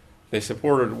 They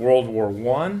supported World War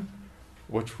I,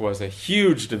 which was a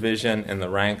huge division in the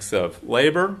ranks of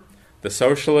labor. The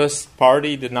Socialist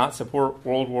Party did not support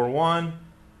World War I.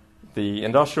 The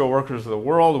industrial workers of the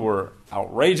world were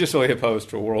outrageously opposed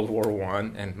to World War I,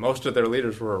 and most of their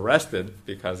leaders were arrested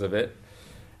because of it.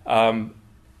 And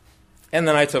the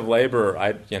Knights of Labor,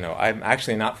 I'm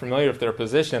actually not familiar with their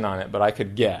position on it, but I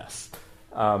could guess.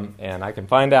 And I can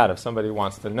find out if somebody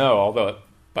wants to know, although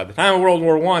by the time of World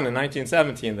War I in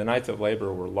 1917, the Knights of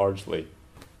Labor were largely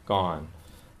gone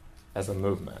as a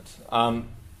movement.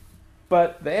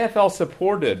 But the AFL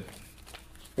supported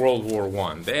World War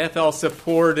I. The AFL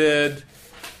supported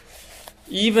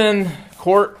even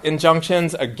court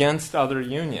injunctions against other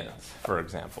unions, for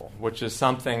example, which is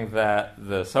something that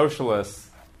the socialists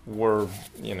were,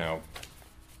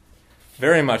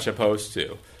 very much opposed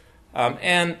to.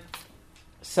 And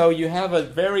so you have a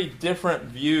very different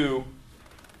view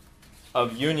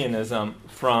of unionism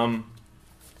from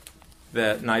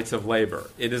the Knights of Labor.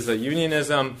 It is a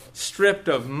unionism stripped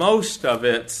of most of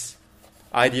its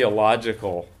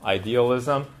ideological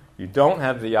idealism. You don't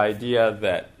have the idea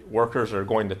that workers are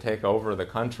going to take over the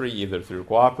country either through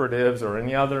cooperatives or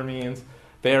any other means.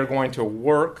 They are going to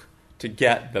work to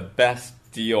get the best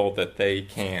deal that they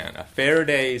can. A fair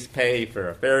day's pay for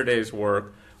a fair day's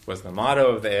work was the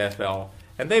motto of the AFL,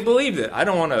 and they believed it. I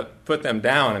don't want to put them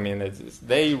down. I mean,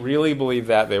 they really believed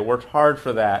that. They worked hard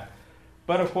for that.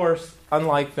 But of course,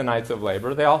 unlike the Knights of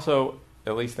Labor, they also,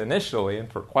 at least initially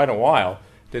and for quite a while,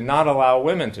 did not allow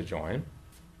women to join.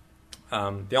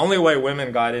 The only way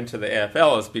women got into the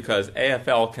AFL is because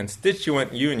AFL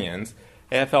constituent unions,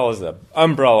 AFL is an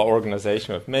umbrella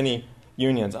organization with many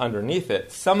unions underneath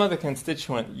it, some of the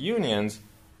constituent unions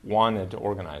wanted to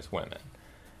organize women.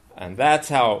 And that's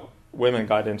how women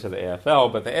got into the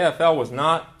AFL, but the AFL was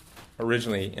not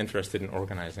originally interested in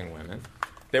organizing women.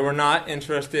 They were not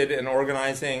interested in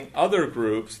organizing other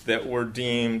groups that were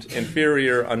deemed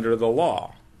inferior under the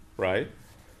law, right?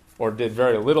 Or did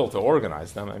very little to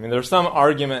organize them. I mean, there's some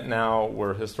argument now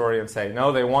where historians say,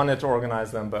 no, they wanted to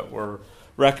organize them, but were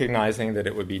recognizing that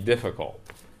it would be difficult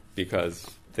because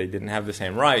they didn't have the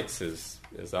same rights as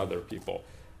other people.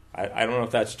 I don't know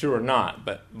if that's true or not,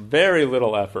 but very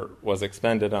little effort was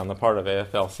expended on the part of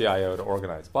AFL-CIO to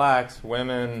organize blacks,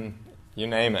 women, you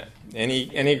name it,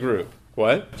 any group.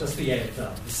 What? Just the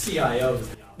AFL. The CIO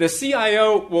is the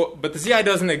CIO, well, but the CIO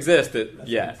doesn't exist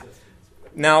yet.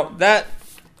 Now, that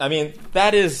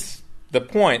is the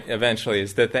point eventually,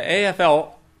 is that the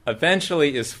AFL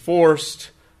eventually is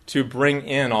forced to bring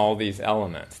in all these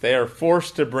elements. They are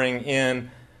forced to bring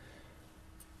in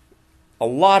a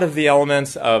lot of the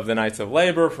elements of the Knights of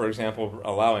Labor, for example,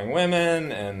 allowing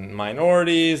women and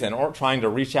minorities and trying to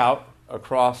reach out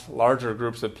across larger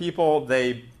groups of people.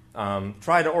 They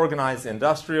try to organize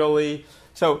industrially.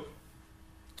 So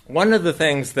one of the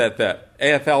things that the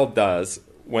AFL does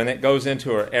when it goes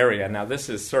into an area, now this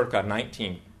is circa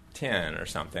 1910 or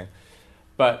something,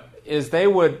 but is they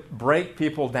would break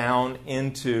people down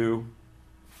into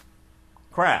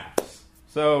crafts.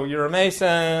 So you're a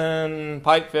mason,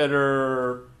 pipe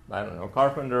fitter, I don't know,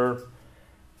 carpenter,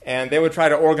 and they would try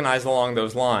to organize along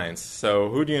those lines. So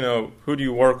who do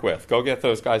you work with? Go get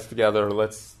those guys together.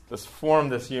 Let's form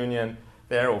this union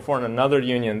there. We'll form another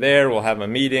union there. We'll have a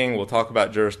meeting. We'll talk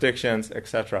about jurisdictions,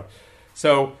 etc.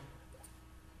 So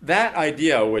that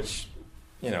idea, which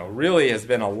really has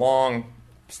been a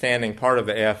long-standing part of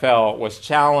the AFL, was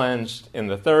challenged in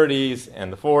the 30s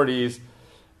and the 40s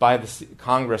by the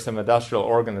Congress of Industrial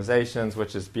Organizations,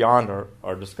 which is beyond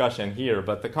our discussion here.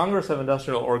 But the Congress of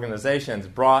Industrial Organizations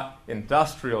brought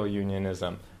industrial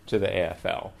unionism to the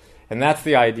AFL. And that's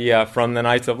the idea from the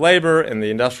Knights of Labor and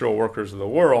the industrial workers of the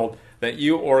world, that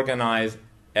you organize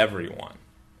everyone.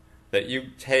 That you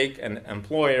take an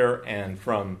employer and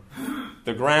from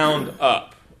the ground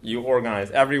up, you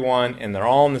organize everyone, and they're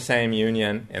all in the same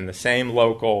union, in the same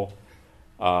local,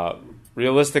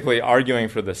 realistically arguing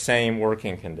for the same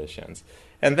working conditions.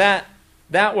 And that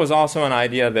was also an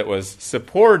idea that was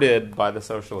supported by the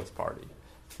Socialist Party.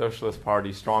 The Socialist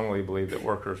Party strongly believed that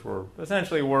workers were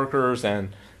essentially workers and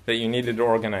that you needed to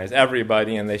organize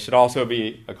everybody, and they should also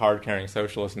be a card-carrying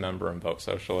socialist member and vote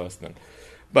socialist.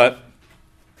 The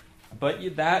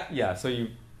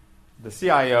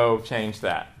CIO changed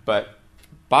that. But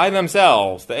by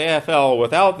themselves, the AFL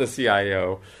without the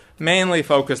CIO mainly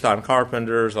focused on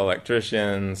carpenters,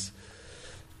 electricians,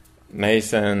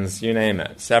 masons, you name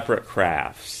it, separate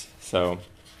crafts.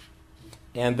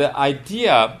 And the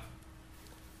idea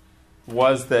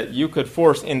was that you could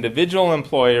force individual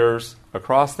employers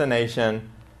across the nation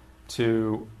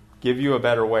to give you a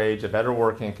better wage, a better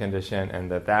working condition,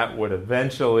 and that would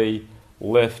eventually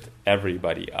lift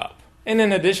everybody up. And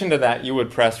in addition to that, you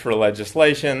would press for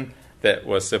legislation that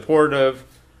was supportive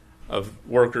of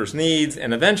workers' needs,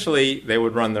 and eventually they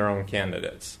would run their own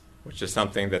candidates, which is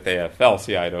something that the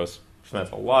AFL-CIO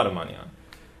spent a lot of money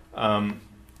on.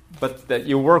 But that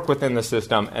you work within the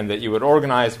system and that you would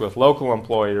organize with local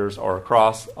employers or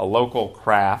across a local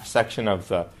craft section of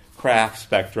the craft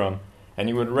spectrum, and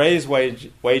you would raise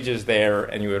wages there,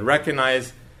 and you would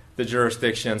recognize the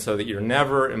jurisdiction so that you're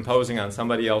never imposing on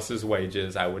somebody else's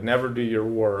wages. I would never do your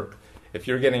work. If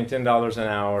you're getting $10 an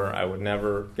hour, I would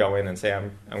never go in and say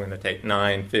I'm going to take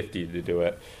 $9.50 to do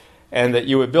it. And that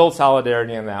you would build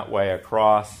solidarity in that way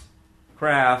across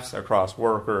crafts, across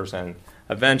workers, and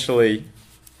eventually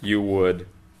you would,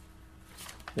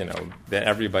 that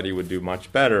everybody would do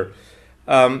much better.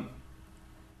 The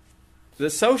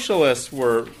socialists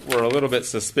were a little bit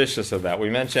suspicious of that. We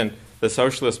mentioned the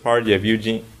Socialist Party of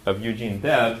Eugene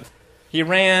Debs. He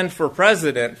ran for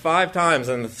president 5 times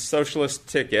on the socialist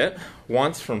ticket,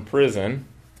 once from prison.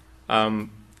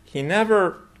 He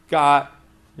never got,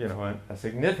 a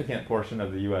significant portion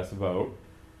of the U.S. vote,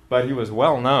 but he was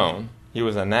well known. He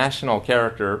was a national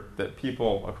character that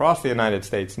people across the United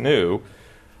States knew,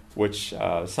 which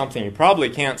is something you probably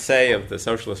can't say of the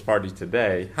Socialist Party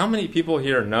today. How many people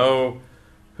here know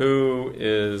who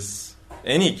is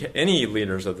any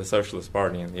leaders of the Socialist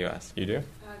Party in the U.S.? You do?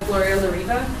 Gloria La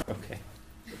Riva. Okay.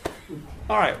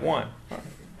 All right, one. All right.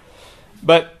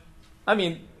 But,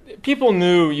 people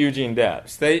knew Eugene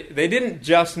Debs. They didn't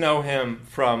just know him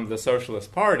from the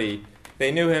Socialist Party.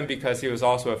 They knew him because he was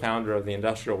also a founder of the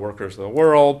Industrial Workers of the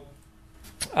World,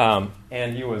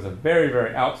 and he was a very,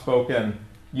 very outspoken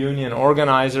union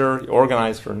organizer. He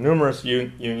organized for numerous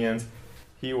unions.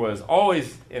 He was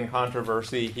always in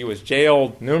controversy. He was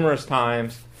jailed numerous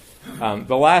times.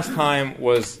 The last time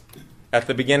was at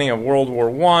the beginning of World War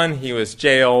I. He was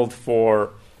jailed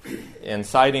for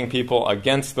inciting people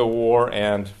against the war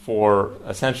and for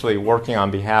essentially working on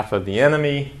behalf of the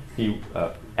enemy.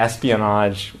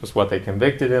 Espionage was what they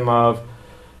convicted him of.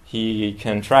 He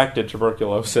contracted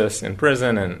tuberculosis in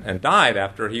prison and died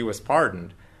after he was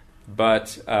pardoned,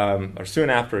 or soon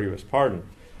after he was pardoned.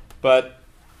 But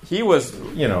he was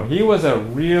a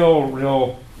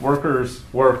real workers'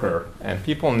 worker, and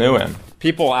people knew him.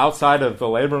 People outside of the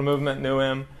labor movement knew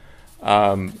him.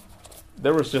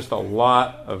 There was just a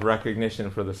lot of recognition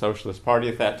for the Socialist Party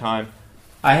at that time.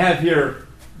 I have here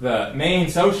the Maine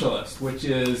Socialist, which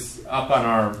is up on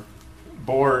our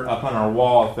board, up on our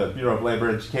wall at the Bureau of Labor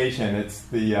Education.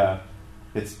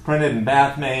 It's printed in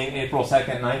Bath, Maine, April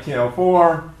 2nd,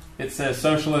 1904. It says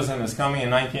socialism is coming in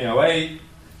 1908.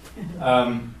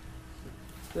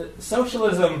 The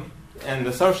socialism and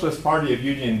the Socialist Party of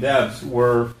Eugene Debs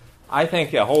were, I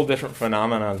think, a whole different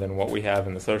phenomenon than what we have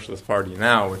in the Socialist Party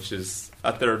now, which is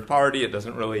a third party. It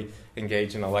doesn't really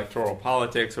engage in electoral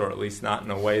politics, or at least not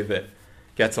in a way that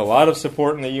gets a lot of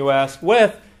support in the U.S.,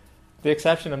 with the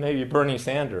exception of maybe Bernie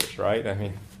Sanders, right? I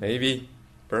mean, maybe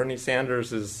Bernie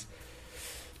Sanders is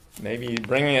maybe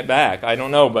bringing it back. I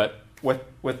don't know, but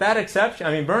with that exception,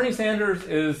 I mean, Bernie Sanders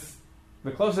is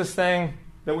the closest thing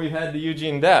that we've had to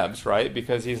Eugene Debs, right?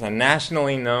 Because he's a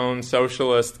nationally known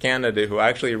socialist candidate who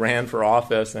actually ran for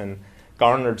office and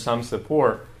garnered some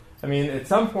support. I mean, at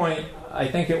some point, I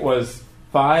think it was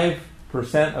 5%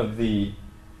 of the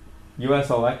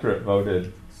U.S. electorate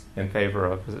voted in favor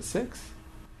of, was it 6?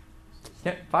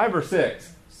 Yeah, 5 or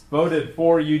 6 voted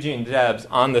for Eugene Debs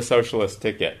on the socialist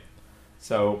ticket.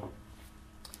 So,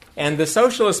 and the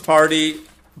Socialist Party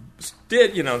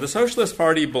the Socialist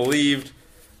Party believed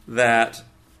that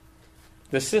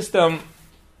the system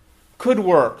could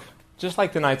work, just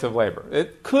like the Knights of Labor.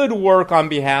 It could work on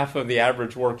behalf of the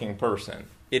average working person.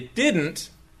 It didn't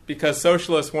because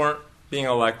socialists weren't being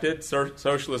elected,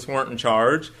 socialists weren't in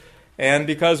charge, and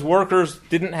because workers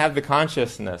didn't have the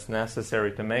consciousness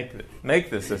necessary to make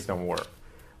the system work.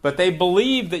 But they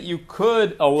believed that you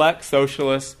could elect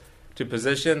socialists to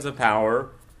positions of power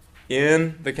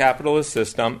in the capitalist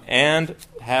system and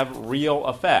have real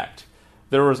effect.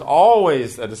 There was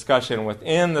always a discussion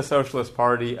within the Socialist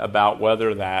Party about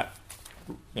whether that,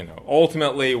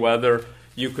 ultimately whether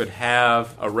you could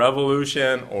have a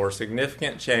revolution or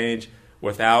significant change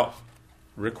without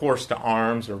recourse to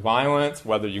arms or violence,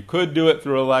 whether you could do it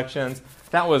through elections.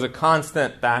 That was a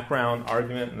constant background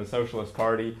argument in the Socialist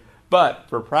Party. But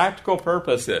for practical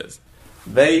purposes,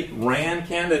 they ran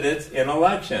candidates in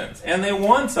elections, and they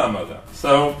won some of them.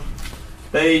 So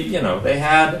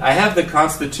I have the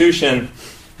Constitution,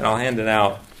 and I'll hand it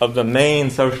out, of the Maine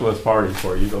Socialist Party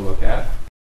for you to look at.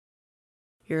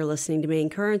 You're listening to Maine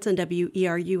Currents on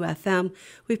WERU-FM.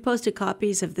 We've posted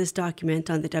copies of this document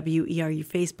on the WERU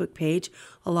Facebook page,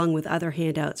 along with other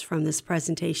handouts from this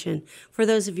presentation, for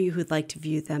those of you who'd like to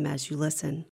view them as you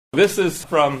listen. This is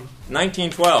from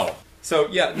 1912. So,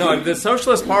 the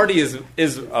Socialist Party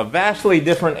is a vastly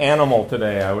different animal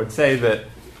today. I would say that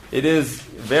it is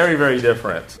very, very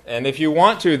different. And if you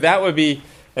want to, that would be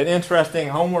an interesting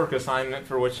homework assignment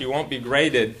for which you won't be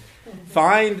graded.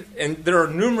 And there are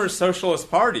numerous socialist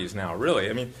parties now, really.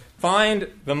 I mean, find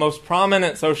the most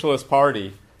prominent socialist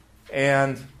party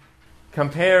and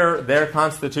compare their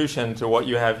constitution to what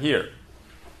you have here.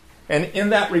 And in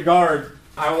that regard,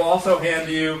 I will also hand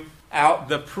you out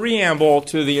the preamble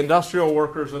to the Industrial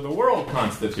Workers of the World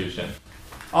Constitution.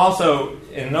 Also,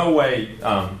 in no way,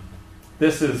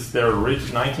 this is their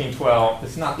 1912,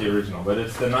 it's not the original, but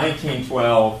it's the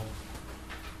 1912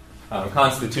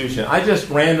 Constitution. I just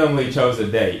randomly chose a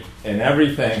date, and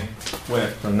everything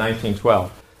went from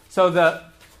 1912. So the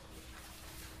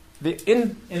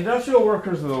Industrial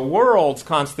Workers of the World's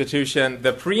Constitution,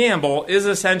 the preamble, is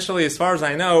essentially, as far as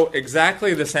I know,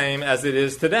 exactly the same as it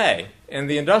is today. And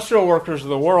the Industrial Workers of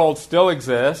the World still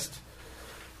exist.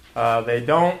 They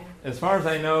don't, as far as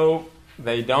I know,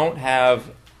 they don't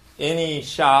have any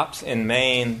shops in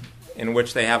Maine in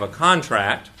which they have a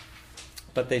contract,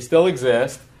 but they still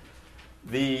exist.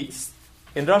 The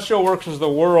Industrial Workers of the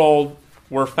World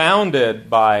were founded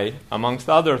by, amongst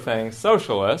other things,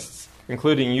 socialists,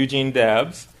 including Eugene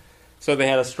Debs. So they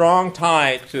had a strong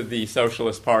tie to the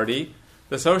Socialist Party.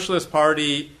 The Socialist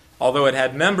Party, although it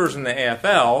had members in the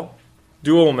AFL,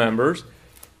 dual members,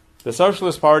 the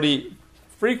Socialist Party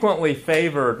frequently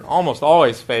favored, almost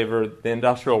always favored, the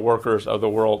Industrial Workers of the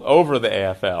World over the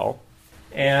AFL.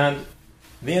 And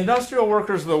the Industrial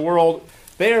Workers of the World,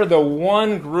 they are the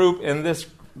one group in this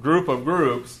group of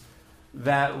groups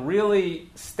that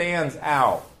really stands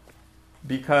out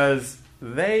because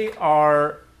they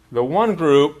are the one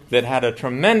group that had a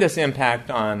tremendous impact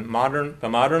on the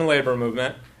modern labor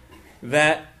movement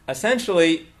that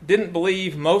essentially didn't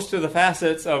believe most of the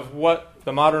facets of what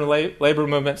the modern labor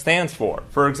movement stands for.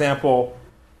 For example,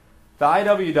 the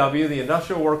IWW, the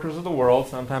Industrial Workers of the World,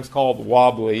 sometimes called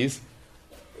Wobblies,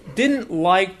 didn't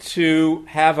like to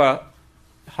have a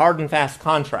hard and fast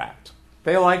contract.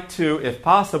 They like to, if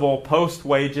possible, post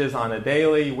wages on a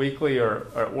daily, weekly, or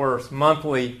at worst,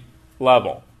 monthly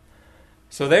level.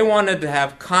 So they wanted to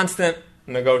have constant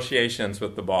negotiations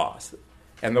with the boss.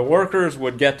 And the workers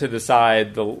would get to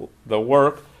decide the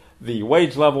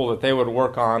wage level that they would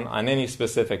work on any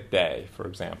specific day, for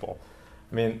example.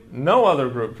 I mean, no other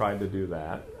group tried to do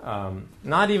that.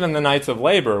 Not even the Knights of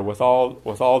Labor, with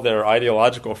all their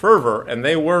ideological fervor, and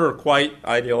they were quite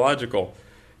ideological,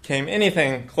 came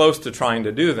anything close to trying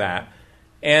to do that.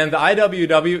 And the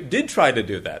IWW did try to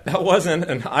do that. That wasn't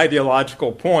an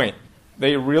ideological point.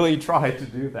 They really tried to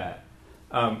do that.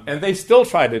 And they still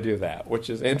try to do that, which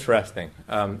is interesting.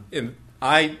 The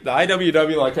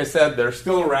IWW, like I said, they're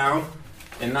still around.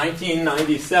 In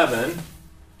 1997,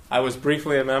 I was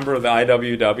briefly a member of the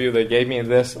IWW. They gave me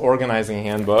this organizing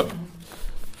handbook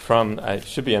from, it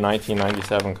should be a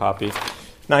 1997 copy.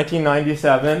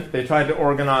 1997, they tried to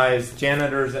organize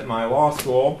janitors at my law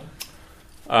school.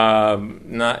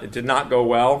 It did not go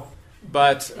well.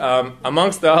 But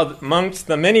amongst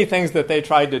the many things that they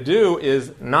tried to do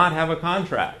is not have a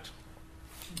contract,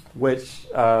 which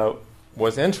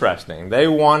was interesting. They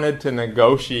wanted to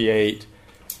negotiate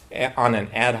on an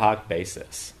ad hoc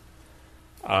basis.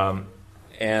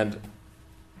 And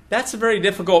that's a very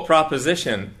difficult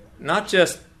proposition, not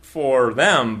just for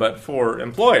them, but for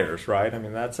employers, right? I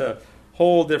mean, that's a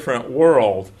whole different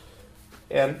world.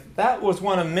 And that was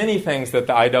one of many things that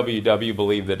the IWW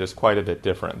believed that is quite a bit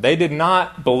different. They did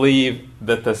not believe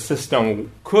that the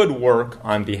system could work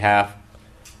on behalf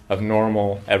of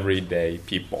normal, everyday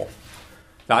people.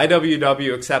 The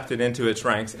IWW accepted into its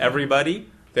ranks everybody.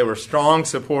 They were strong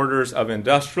supporters of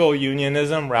industrial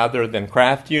unionism rather than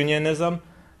craft unionism.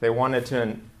 They wanted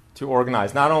to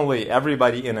organize not only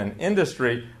everybody in an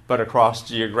industry, but across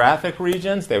geographic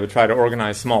regions. They would try to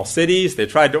organize small cities. They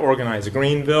tried to organize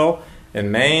Greenville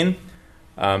in Maine.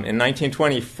 In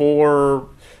 1924,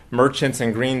 merchants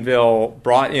in Greenville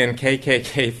brought in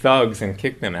KKK thugs and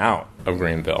kicked them out of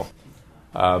Greenville.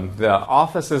 The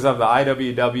offices of the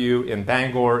IWW in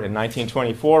Bangor in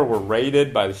 1924 were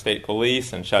raided by the state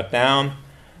police and shut down.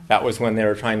 That was when they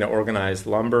were trying to organize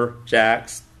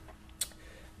lumberjacks.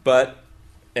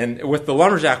 And with the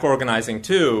lumberjack organizing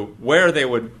too, where they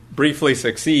would briefly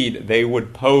succeed, they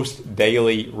would post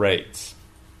daily rates.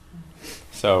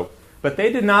 But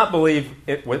they did not believe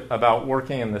about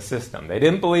working in the system. They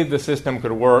didn't believe the system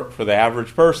could work for the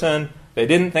average person. They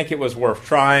didn't think it was worth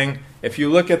trying. If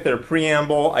you look at their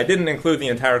preamble, I didn't include the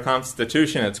entire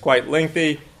Constitution. It's quite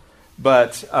lengthy.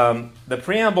 But the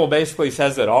preamble basically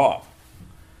says it all.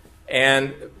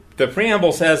 And the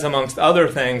preamble says, amongst other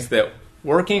things, that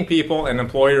working people and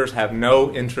employers have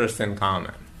no interests in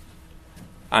common.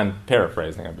 I'm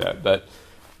paraphrasing a bit, but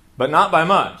not by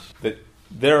much. That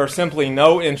there are simply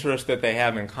no interests that they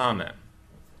have in common.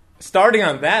 Starting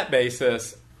on that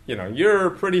basis, you're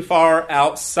pretty far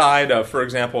outside of, for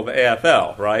example, the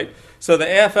AFL, right? So the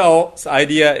AFL's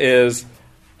idea is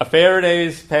a fair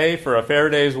day's pay for a fair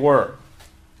day's work.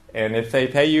 And if they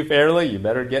pay you fairly, you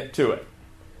better get to it.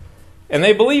 And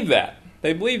they believed that.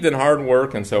 They believed in hard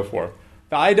work and so forth.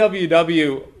 The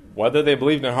IWW, whether they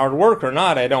believed in hard work or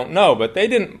not, I don't know, but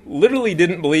they literally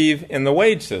didn't believe in the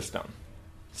wage system.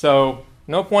 So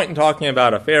no point in talking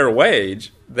about a fair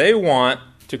wage. They want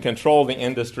to control the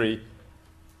industry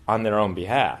on their own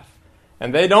behalf.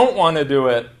 And they don't want to do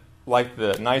it like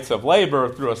the Knights of Labor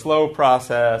through a slow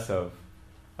process of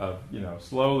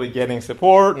slowly getting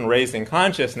support and raising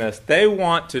consciousness. They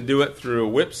want to do it through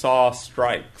whipsaw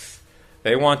strikes.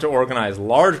 They want to organize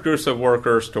large groups of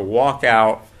workers to walk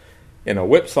out in a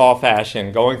whipsaw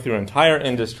fashion, going through entire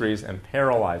industries and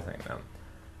paralyzing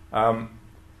them.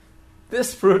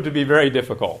 This proved to be very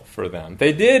difficult for them.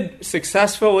 They did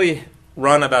successfully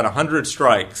run about 100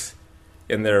 strikes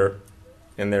in their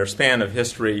span of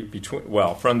history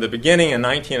from the beginning in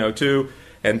 1902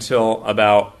 until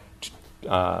about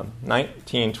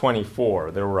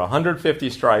 1924. There were 150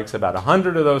 strikes. About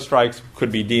 100 of those strikes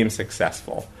could be deemed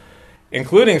successful,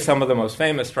 including some of the most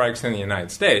famous strikes in the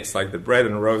United States, like the Bread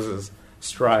and Roses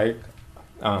strike.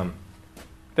 There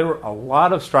were a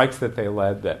lot of strikes that they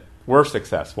led that were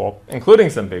successful, including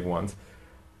some big ones,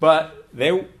 but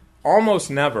they almost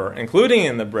never, including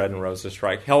in the Bread and Roses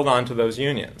strike, held on to those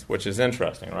unions, which is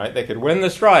interesting, right? They could win the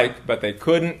strike, but they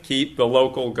couldn't keep the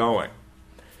local going.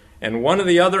 And one of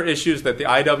the other issues that the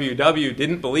IWW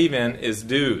didn't believe in is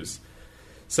dues.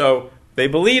 So they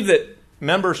believe that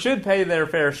members should pay their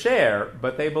fair share,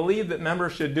 but they believe that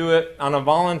members should do it on a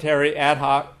voluntary ad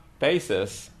hoc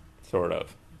basis, sort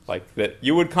of. Like that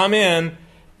you would come in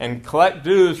and collect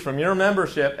dues from your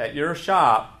membership at your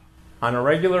shop on a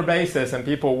regular basis, and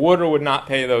people would or would not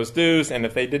pay those dues, and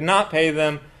if they did not pay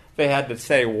them, they had to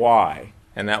say why,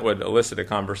 and that would elicit a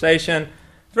conversation.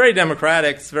 It's very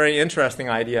democratic, it's a very interesting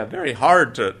idea, very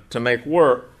hard to make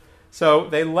work. So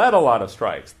they led a lot of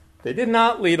strikes. They did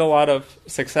not lead a lot of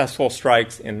successful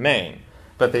strikes in Maine,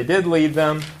 but they did lead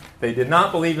them. They did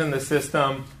not believe in the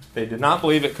system. They did not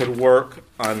believe it could work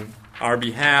on our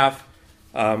behalf,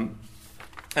 and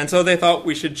so they thought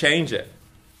we should change it.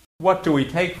 What do we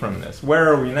take from this?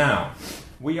 Where are we now?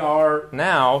 We are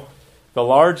now the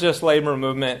largest labor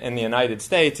movement in the United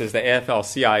States is the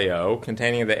AFL-CIO,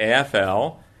 containing the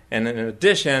AFL, and in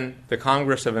addition, the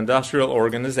Congress of Industrial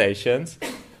Organizations.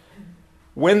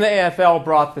 when the AFL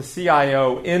brought the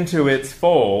CIO into its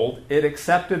fold, it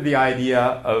accepted the idea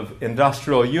of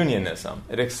industrial unionism.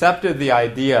 It accepted the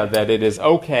idea that it is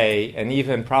okay and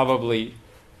even probably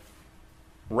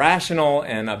rational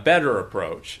and a better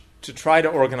approach to try to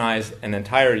organize an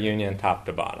entire union top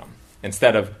to bottom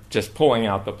instead of just pulling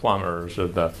out the plumbers or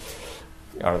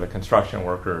the construction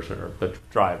workers or the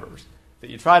drivers.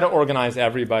 That you try to organize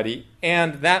everybody,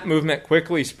 and that movement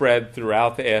quickly spread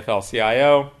throughout the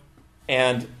AFL-CIO.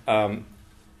 And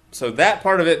so that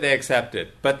part of it they accepted.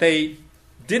 But they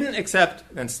didn't accept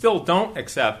and still don't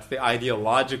accept the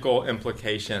ideological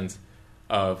implications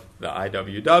of the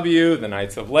IWW, the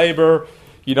Knights of Labor.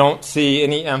 You don't see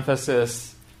any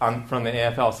emphasis from the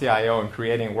AFL-CIO in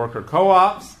creating worker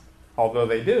co-ops, although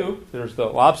they do. There's the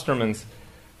Lobsterman's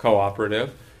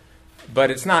cooperative. But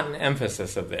it's not an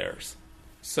emphasis of theirs.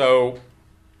 So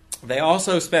they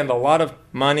also spend a lot of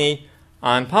money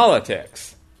on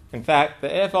politics. In fact, the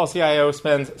AFL-CIO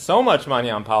spends so much money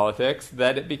on politics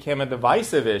that it became a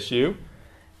divisive issue,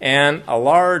 and a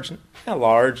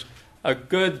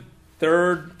good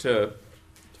third to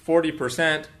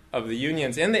 40% of the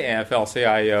unions in the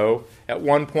AFL-CIO at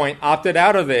one point opted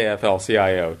out of the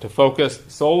AFL-CIO to focus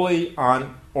solely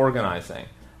on organizing.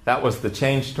 That was the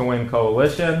Change to Win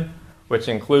Coalition, which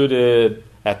included,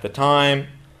 at the time,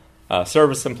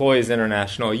 Service Employees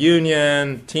International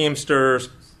Union, Teamsters,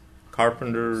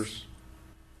 Carpenters,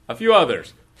 a few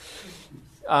others.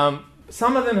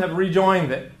 Some of them have rejoined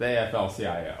the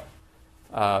AFL-CIO.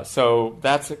 So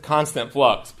that's a constant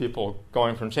flux. People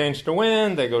going from Change to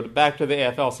Win, they go back to the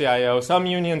AFL-CIO. Some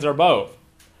unions are both.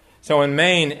 So in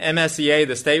Maine, MSEA,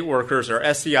 the state workers, are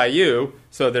SEIU,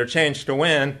 so they're Change to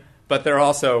Win, but they're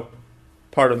also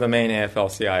part of the Maine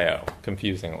AFL-CIO,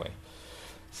 confusingly.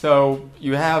 So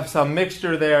you have some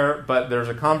mixture there, but there's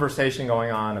a conversation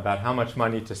going on about how much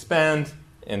money to spend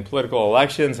in political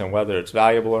elections and whether it's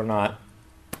valuable or not.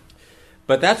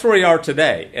 But that's where we are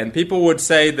today. And people would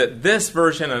say that this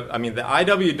version of, the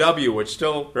IWW, which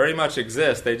still very much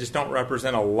exists, they just don't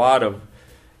represent a lot of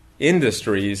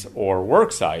industries or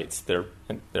work sites. They're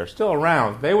still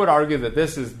around. They would argue that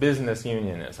this is business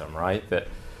unionism, right? That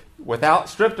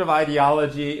stripped of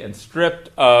ideology and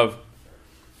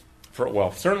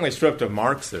certainly stripped of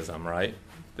Marxism, right?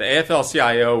 The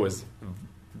AFL-CIO was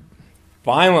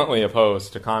violently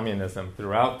opposed to communism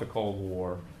throughout the Cold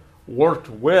War, worked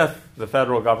with the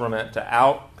federal government to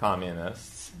out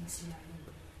communists,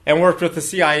 and worked with the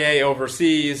CIA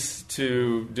overseas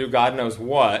to do God knows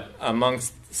what.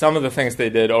 Amongst some of the things they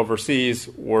did overseas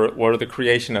were the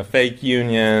creation of fake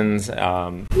unions.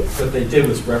 What they did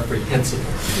was reprehensible.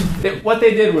 What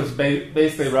they did was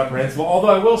basically reprehensible,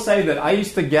 although I will say that I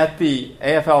used to get the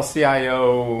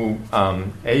AFL-CIO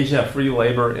Asia Free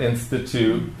Labor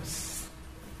Institute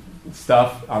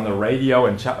stuff on the radio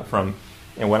and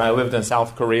when I lived in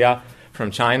South Korea from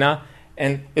China,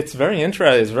 and it's very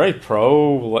interesting. It's very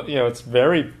it's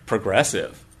very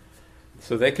progressive.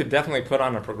 So they could definitely put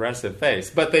on a progressive face.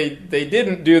 But they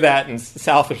didn't do that in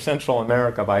South or Central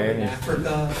America by any... In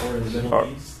Africa or in the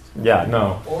Middle East? Yeah,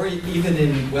 no. Or even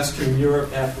in Western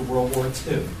Europe after World War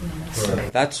II. So.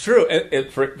 That's true.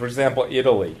 For example,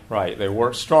 Italy, right? They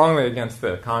worked strongly against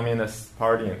the Communist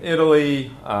Party in Italy.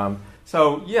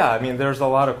 There's a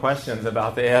lot of questions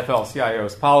about the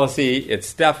AFL-CIO's policy.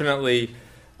 It's definitely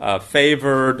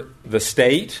favored the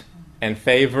state and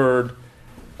favored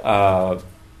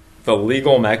the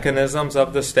legal mechanisms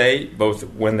of the state, both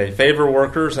when they favor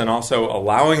workers and also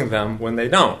allowing them when they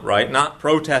don't, right? Not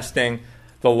protesting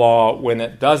the law when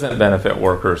it doesn't benefit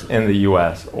workers in the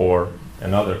U.S. or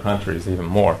in other countries even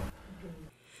more.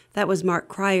 That was Mark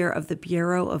Cryer of the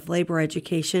Bureau of Labor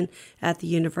Education at the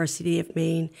University of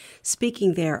Maine,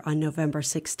 speaking there on November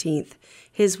 16th.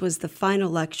 His was the final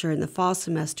lecture in the fall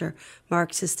semester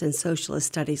Marxist and Socialist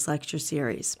Studies lecture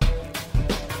series.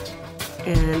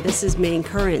 And this is Maine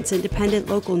Currents, independent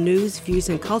local news, views,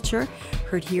 and culture,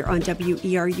 heard here on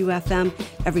WERU-FM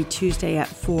every Tuesday at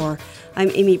 4. I'm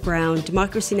Amy Brown.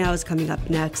 Democracy Now! Is coming up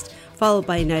next, followed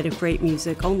by a night of great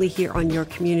music, only here on your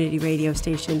community radio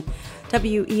station,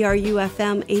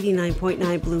 WERU-FM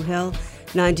 89.9 Blue Hill,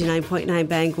 99.9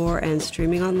 Bangor, and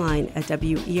streaming online at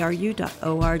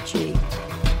weru.org.